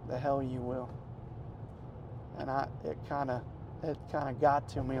 "The hell you will." And it kind of got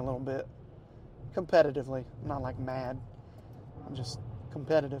to me a little bit, competitively. I'm not like mad. I'm just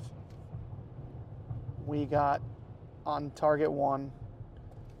competitive. We got on target 1,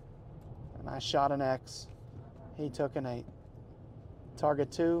 and I shot an X. He took an 8.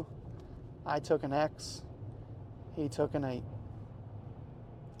 Target 2, I took an X. He took an 8.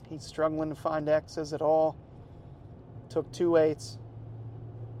 He's struggling to find X's at all. Took 2 8s.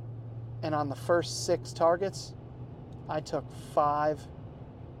 And on the first 6 targets, I took 5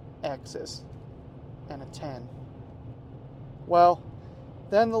 X's and a 10. Well,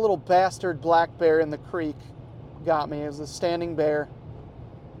 then the little bastard black bear in the creek got me. It was a standing bear.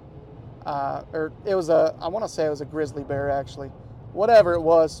 I want to say it was a grizzly bear, actually. Whatever it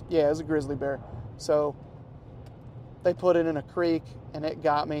was, yeah, it was a grizzly bear. So they put it in a creek, and it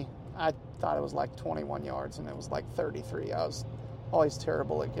got me. I thought it was like 21 yards, and it was like 33. I was always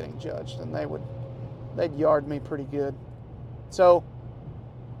terrible at getting judged, and they'd yard me pretty good. So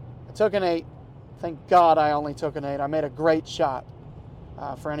I took an 8. Thank God I only took an 8. I made a great shot.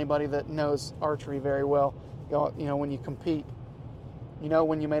 For anybody that knows archery very well, when you compete,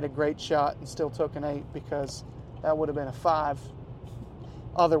 when you made a great shot and still took an 8, because that would have been a 5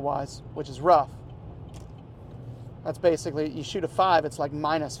 otherwise, which is rough. That's basically, you shoot a 5, it's like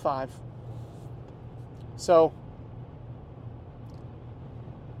 -5. So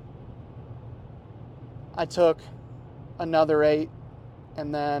I took another 8,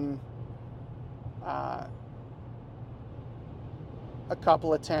 and then a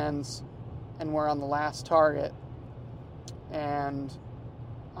couple of 10s, and we're on the last target. And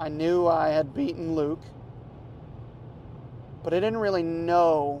I knew I had beaten Luke, but I didn't really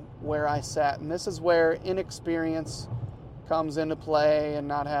know where I sat. And this is where inexperience comes into play, and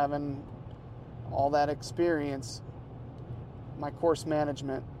not having all that experience. My course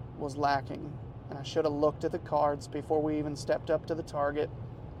management was lacking, and I should have looked at the cards before we even stepped up to the target,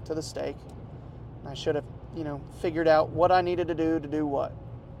 to the stake. And I should have, figured out what I needed to do what.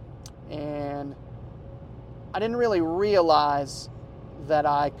 And I didn't really realize that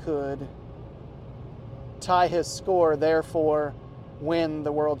I could tie his score, therefore win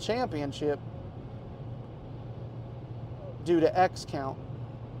the World Championship due to X count.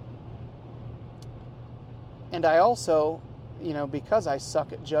 And I also, because I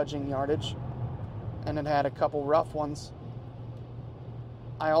suck at judging yardage and had a couple rough ones,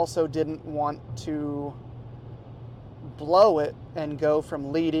 I also didn't want to blow it and go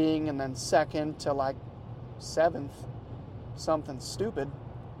from leading and then second to like 7th, something stupid.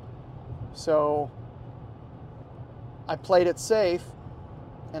 So I played it safe,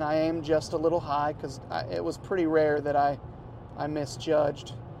 and I aimed just a little high, because it was pretty rare that I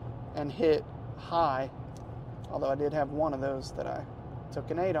misjudged and hit high, although I did have one of those that I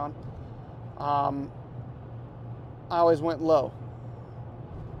took an 8 on. I always went low,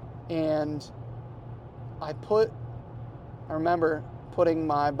 and I remember putting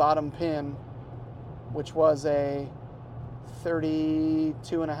my bottom pin, which was a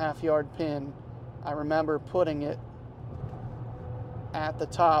 32.5 yard pin. I remember putting it at the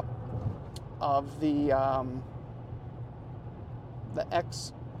top of the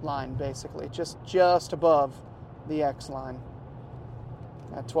X line, basically, just above the X line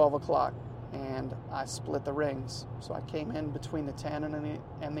at 12 o'clock, and I split the rings. So I came in between the 10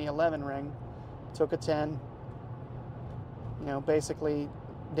 and the 11 ring, took a 10, basically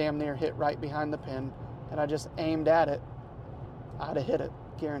damn near hit right behind the pin, and I just aimed at it. I'd have hit it,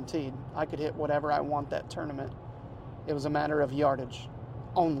 guaranteed. I could hit whatever I want that tournament. It was a matter of yardage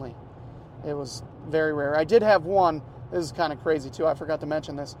only. It was very rare. I did have one. This is kind of crazy too. I forgot to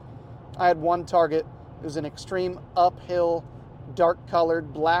mention this. I had one target. It was an extreme uphill,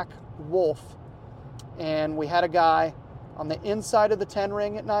 dark-colored black wolf, and we had a guy on the inside of the 10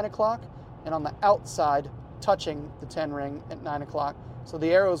 ring at 9 o'clock and on the outside touching the 10 ring at 9 o'clock. So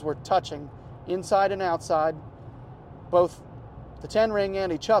the arrows were touching inside and outside, both the 10 ring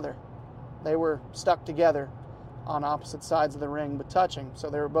and each other. They were stuck together on opposite sides of the ring, but touching. So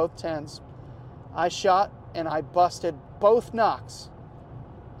they were both 10s. I shot, and I busted both nocks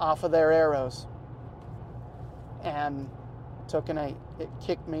off of their arrows and took an 8. It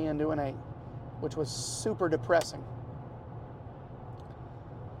kicked me into an 8, which was super depressing.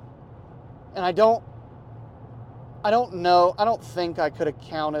 And I don't know. I don't think I could have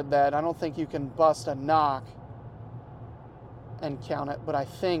counted that. I don't think you can bust a knock and count it. But I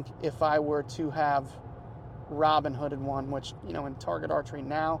think if I were to have Robin Hooded one, which, in target archery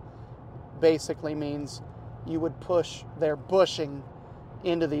now basically means you would push their bushing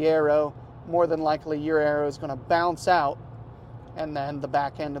into the arrow. More than likely your arrow is going to bounce out, and then the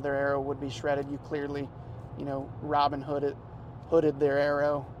back end of their arrow would be shredded. You clearly, Robin Hooded their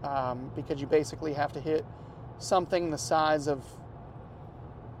arrow, because you basically have to hit something the size of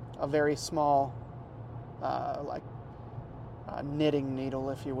a very small, knitting needle,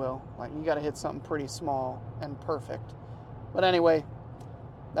 if you will. Like, you got to hit something pretty small and perfect. But anyway,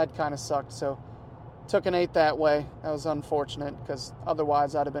 that kind of sucked. So took an 8 that way. That was unfortunate, because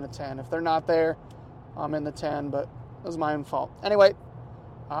otherwise I'd have been a 10. If they're not there, I'm in the 10, but it was my own fault. Anyway,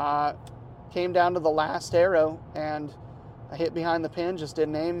 came down to the last arrow, and I hit behind the pin, just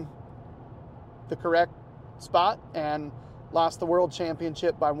didn't aim the correct spot, and lost the World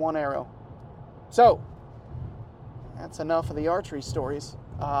Championship by 1 arrow. So that's enough of the archery stories,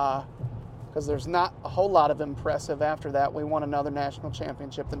 because there's not a whole lot of impressive after that. We won another national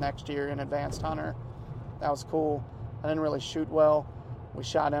championship the next year in Advanced Hunter. That was cool. I didn't really shoot well. We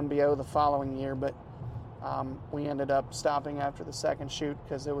shot MBO the following year, but we ended up stopping after the second shoot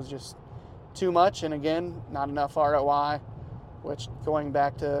because it was just too much, and again, not enough ROI, which, going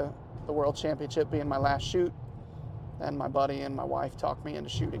back to the World Championship being my last shoot, and my buddy and my wife talked me into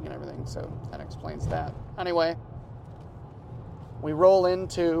shooting and everything, so that explains that. Anyway, we roll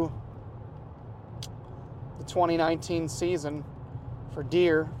into the 2019 season for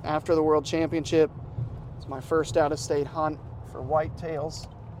deer after the World Championship. It's my first out-of-state hunt for whitetails.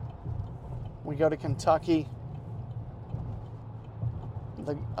 We go to Kentucky.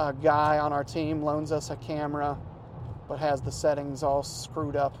 A guy on our team loans us a camera, but has the settings all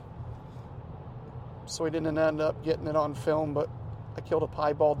screwed up. So we didn't end up getting it on film, but I killed a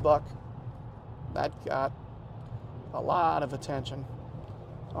piebald buck. That got a lot of attention,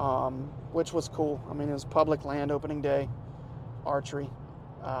 which was cool. I mean, it was public land opening day, archery.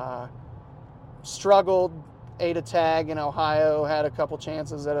 Struggled, ate a tag in Ohio, had a couple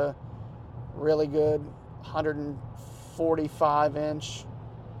chances at a really good 145-inch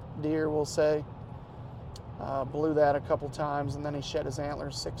deer, we'll say. Blew that a couple times, and then he shed his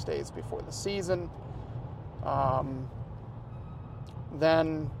antlers 6 days before the season.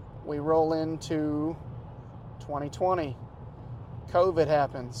 Then we roll into 2020. COVID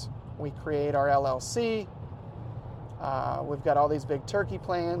happens. We create our LLC. We've got all these big turkey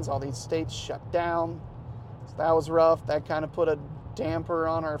plans. All these states shut down. So that was rough. That kind of put a damper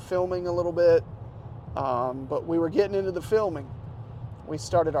on our filming a little bit. But we were getting into the filming. We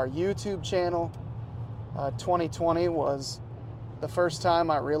started our YouTube channel. 2020 was the first time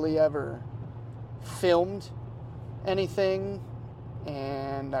I really ever filmed anything.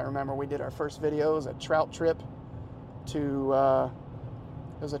 And I remember we did our first video. It was a trout trip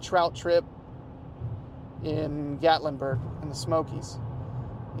it was a trout trip in Gatlinburg in the Smokies.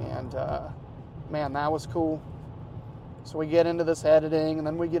 And man, that was cool. So we get into this editing, and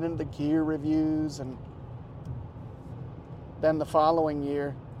then we get into the gear reviews, and then the following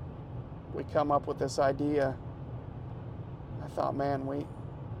year we come up with this idea. I thought, man, we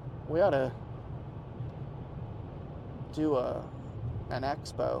ought to do an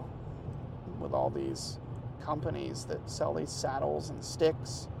expo with all these companies that sell these saddles and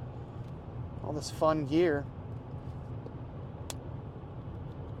sticks, all this fun gear.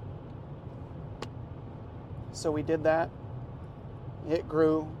 So we did that. It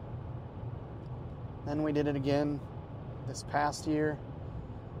grew. Then we did it again this past year,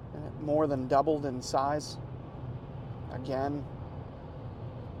 and it more than doubled in size again.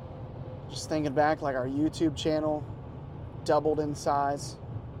 Just thinking back, like our YouTube channel doubled in size.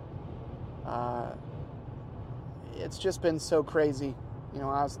 It's just been so crazy. You know,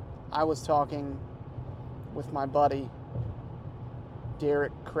 I was talking with my buddy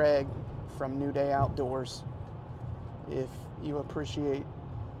Derek Craig from New Day Outdoors. If you appreciate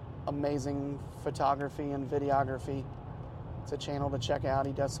amazing photography and videography, it's a channel to check out.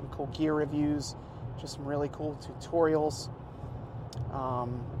 He does some cool gear reviews, just some really cool tutorials.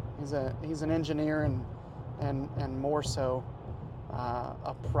 He's an engineer and more so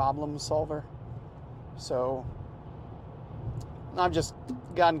a problem solver. So I've just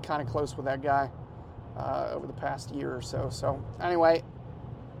gotten kind of close with that guy over the past year or so. So anyway,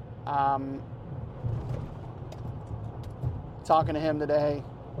 talking to him today.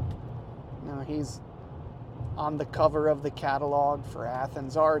 You know, he's on the cover of the catalog for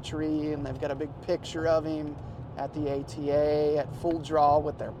Athens Archery, and they've got a big picture of him at the ATA at Full Draw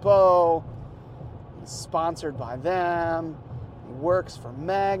with their bow. He's sponsored by them. He works for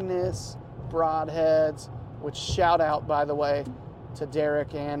Magnus Broadheads, which shout out, by the way, to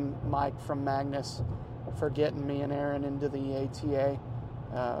Derek and Mike from Magnus for getting me and Aaron into the ATA.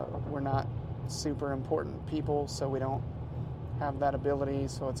 We're not super important people, so we don't have that ability,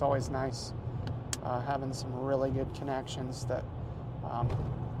 so it's always nice having some really good connections that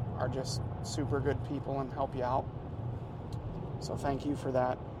are just super good people and help you out. So thank you for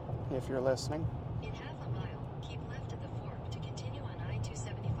that, if you're listening. In half a mile, keep left at the fork to continue on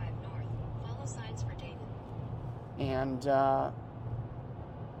I-275 north. Follow signs for Dayton. And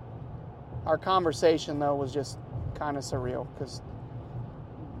our conversation, though, was just kind of surreal because,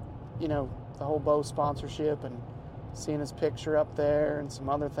 you know, the whole bow sponsorship and seeing his picture up there and some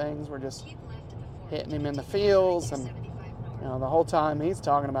other things were just Keep left at the fork hitting to him in the continue on feels. And, I-275 north. you know, the whole time he's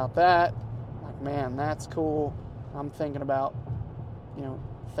talking about that, like, man, that's cool. I'm thinking about, you know,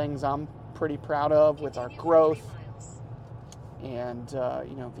 things I'm pretty proud of with our Continue for growth. 3 miles. And,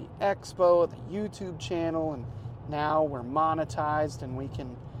 you know, the expo, the YouTube channel, and now we're monetized and we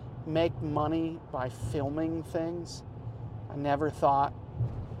can make money by filming things. I never thought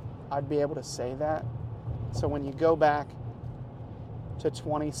I'd be able to say that. So when you go back to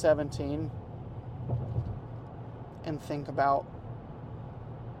 2017 and think about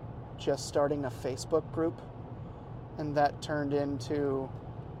just starting a Facebook group, and that turned into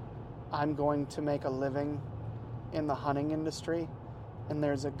I'm going to make a living in the hunting industry, and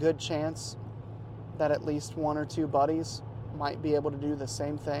there's a good chance that at least one or two buddies might be able to do the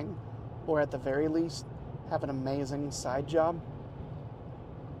same thing, or at the very least have an amazing side job.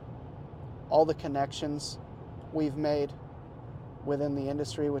 All the connections we've made within the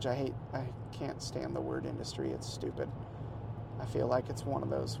industry, which I can't stand the word industry, it's stupid. I feel like it's one of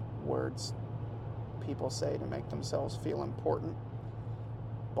those words people say to make themselves feel important,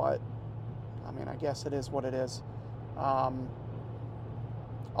 but I mean, I guess it is what it is.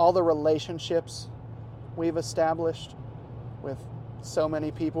 all the relationships we've established with so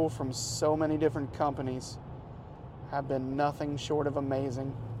many people from so many different companies have been nothing short of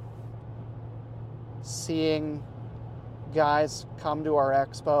amazing. Seeing guys come to our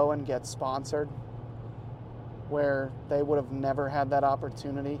expo and get sponsored where they would have never had that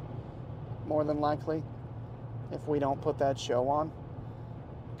opportunity, more than likely, if we don't put that show on,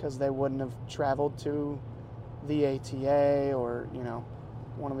 because they wouldn't have traveled to the ATA or,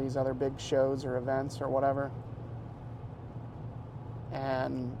 one of these other big shows or events or whatever.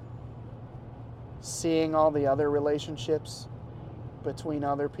 And seeing all the other relationships between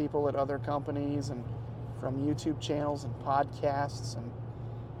other people at other companies and from YouTube channels and podcasts and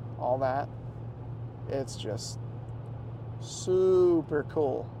all that, it's just super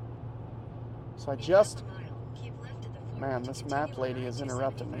cool. So man, this map lady is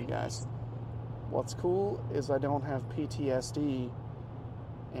interrupting me, guys. What's cool is I don't have PTSD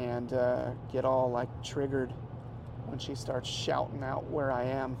and get all like triggered when she starts shouting out where I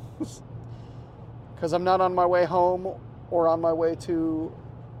am. Because I'm not on my way home or on my way to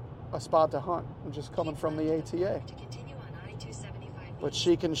a spot to hunt. I'm just coming from the ATA. But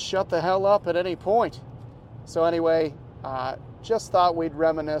she can shut the hell up at any point. So anyway, just thought we'd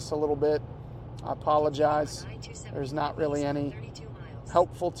reminisce a little bit. I apologize. There's not really any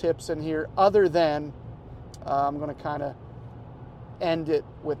helpful tips in here other than I'm going to kind of end it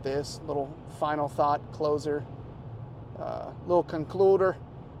with this little final thought closer, little concluder,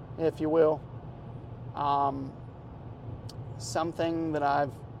 if you will. Something that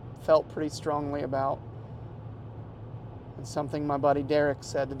I've felt pretty strongly about, and something my buddy Derek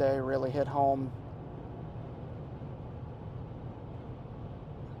said today really hit home.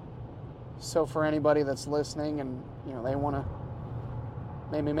 So for anybody that's listening and they want to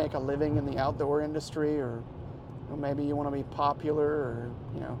maybe make a living in the outdoor industry, or maybe you want to be popular, or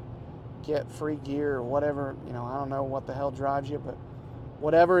get free gear or whatever, I don't know what the hell drives you, but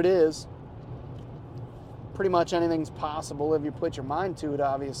whatever it is, pretty much anything's possible if you put your mind to it,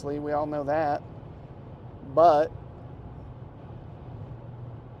 obviously. We all know that. But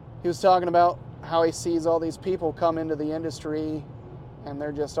he was talking about how he sees all these people come into the industry and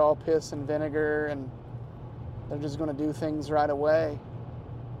they're just all piss and vinegar and they're just going to do things right away.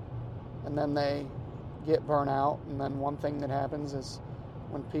 And then they get burnt out. And then one thing that happens is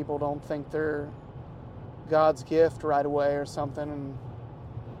when people don't think they're God's gift right away or something,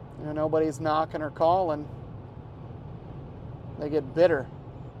 and nobody's knocking or calling, they get bitter.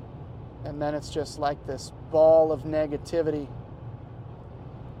 And then it's just like this ball of negativity,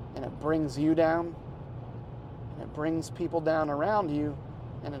 and it brings you down, and it brings people down around you,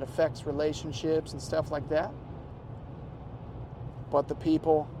 and it affects relationships and stuff like that. But the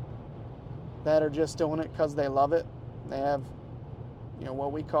people that are just doing it because they love it, they have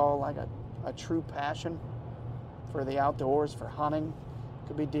what we call like a true passion for the outdoors, for hunting.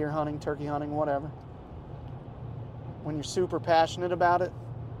 Could be deer hunting, turkey hunting, whatever. When you're super passionate about it,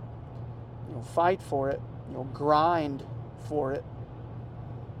 you'll fight for it, you'll grind for it,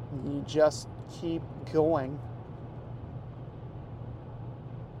 and you just keep going.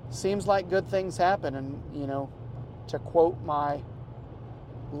 Seems like good things happen, and to quote my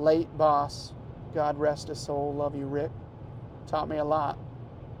late boss, God rest his soul, love you, Rick, taught me a lot.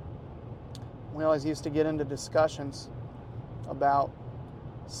 We always used to get into discussions about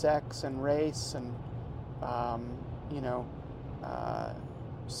sex and race and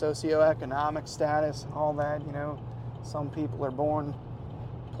socioeconomic status and all that. Some people are born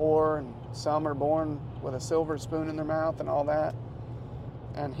poor and some are born with a silver spoon in their mouth and all that.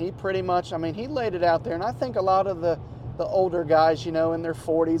 And he pretty much, he laid it out there. And I think a lot of the older guys, in their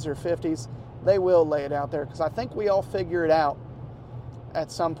 40s or 50s, they will lay it out there, because I think we all figure it out at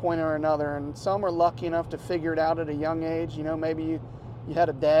some point or another. And some are lucky enough to figure it out at a young age. Maybe you had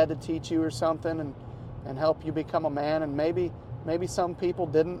a dad to teach you or something and help you become a man. And maybe some people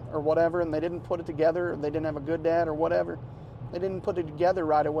didn't, or whatever, and they didn't put it together, or they didn't have a good dad or whatever. They didn't put it together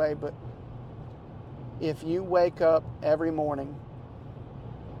right away. But if you wake up every morning,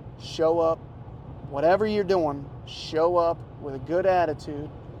 show up, whatever you're doing, show up with a good attitude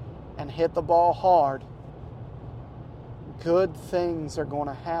and hit the ball hard, good things are going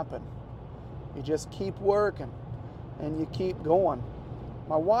to happen. You just keep working and you keep going.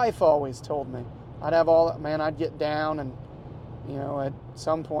 My wife always told me, I'd get down, and at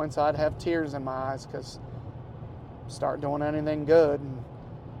some points I'd have tears in my eyes, because start doing anything good and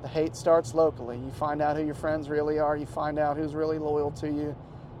the hate starts locally. You find out who your friends really are, you find out who's really loyal to you,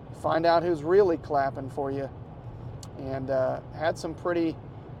 find out who's really clapping for you. And had some pretty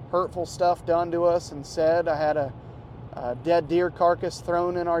hurtful stuff done to us and said. I had a a dead deer carcass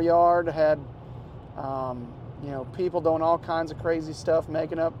thrown in our yard, had people doing all kinds of crazy stuff,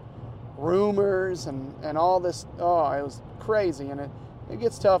 making up rumors and all this. Oh, it was crazy, and it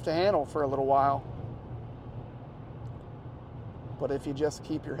gets tough to handle for a little while. But if you just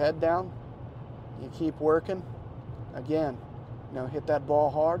keep your head down, you keep working, again, hit that ball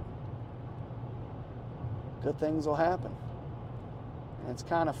hard, good things will happen. And it's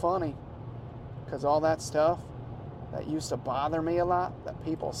kind of funny, because all that stuff that used to bother me a lot, that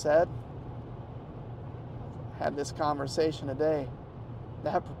people said, had this conversation today,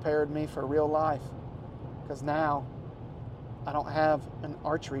 that prepared me for real life. Because now, I don't have an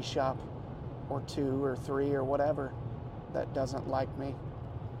archery shop or 2 or 3 or whatever that doesn't like me.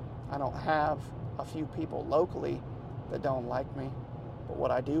 I don't have a few people locally that don't like me. But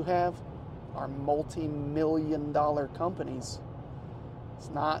what I do have are multi-million-dollar companies. It's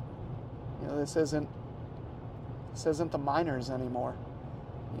not, this isn't the minors anymore.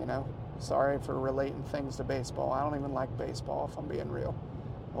 Sorry for relating things to baseball. I don't even like baseball, if I'm being real.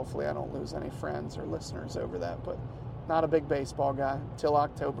 Hopefully I don't lose any friends or listeners over that, but not a big baseball guy till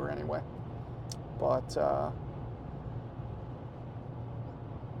October anyway. But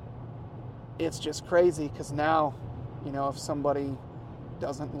it's just crazy, because now, if somebody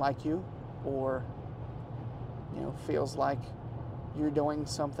doesn't like you, or feels like you're doing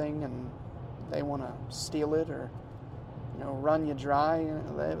something and they want to steal it or run you dry,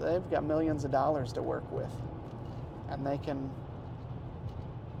 they've got millions of dollars to work with, and they can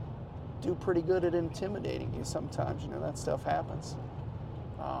do pretty good at intimidating you sometimes. That stuff happens.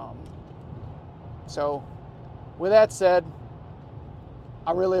 So with that said,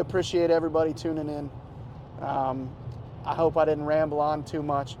 I really appreciate everybody tuning in. I hope I didn't ramble on too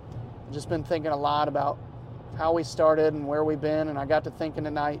much. I've just been thinking a lot about how we started and where we've been, and I got to thinking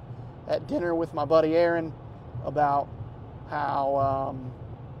tonight at dinner with my buddy Aaron about how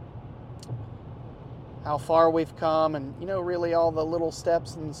far we've come, and really all the little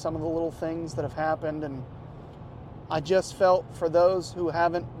steps and some of the little things that have happened. And I just felt, for those who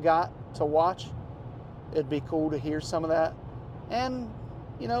haven't got to watch, it'd be cool to hear some of that. And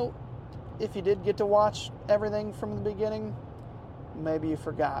if you did get to watch everything from the beginning, maybe you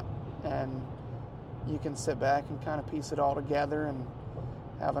forgot, and you can sit back and kind of piece it all together and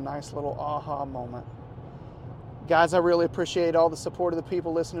have a nice little aha moment. Guys, I really appreciate all the support of the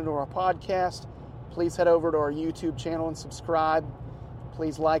people listening to our podcast. Please head over to our YouTube channel and subscribe.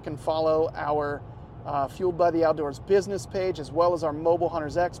 Please like and follow our Fueled by the Outdoors business page, as well as our Mobile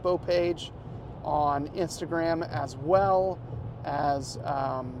Hunters Expo page on Instagram, as well as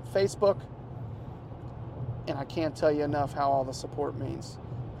Facebook. And I can't tell you enough how all the support means,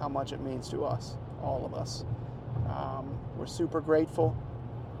 how much it means to us, all of us. We're super grateful,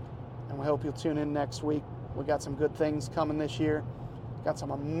 and we hope you'll tune in next week. We got some good things coming this year. Got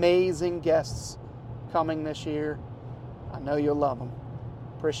some amazing guests coming this year. I know you'll love them.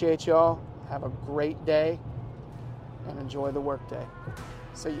 Appreciate y'all. Have a great day, and enjoy the work day.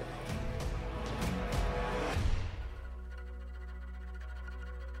 See you.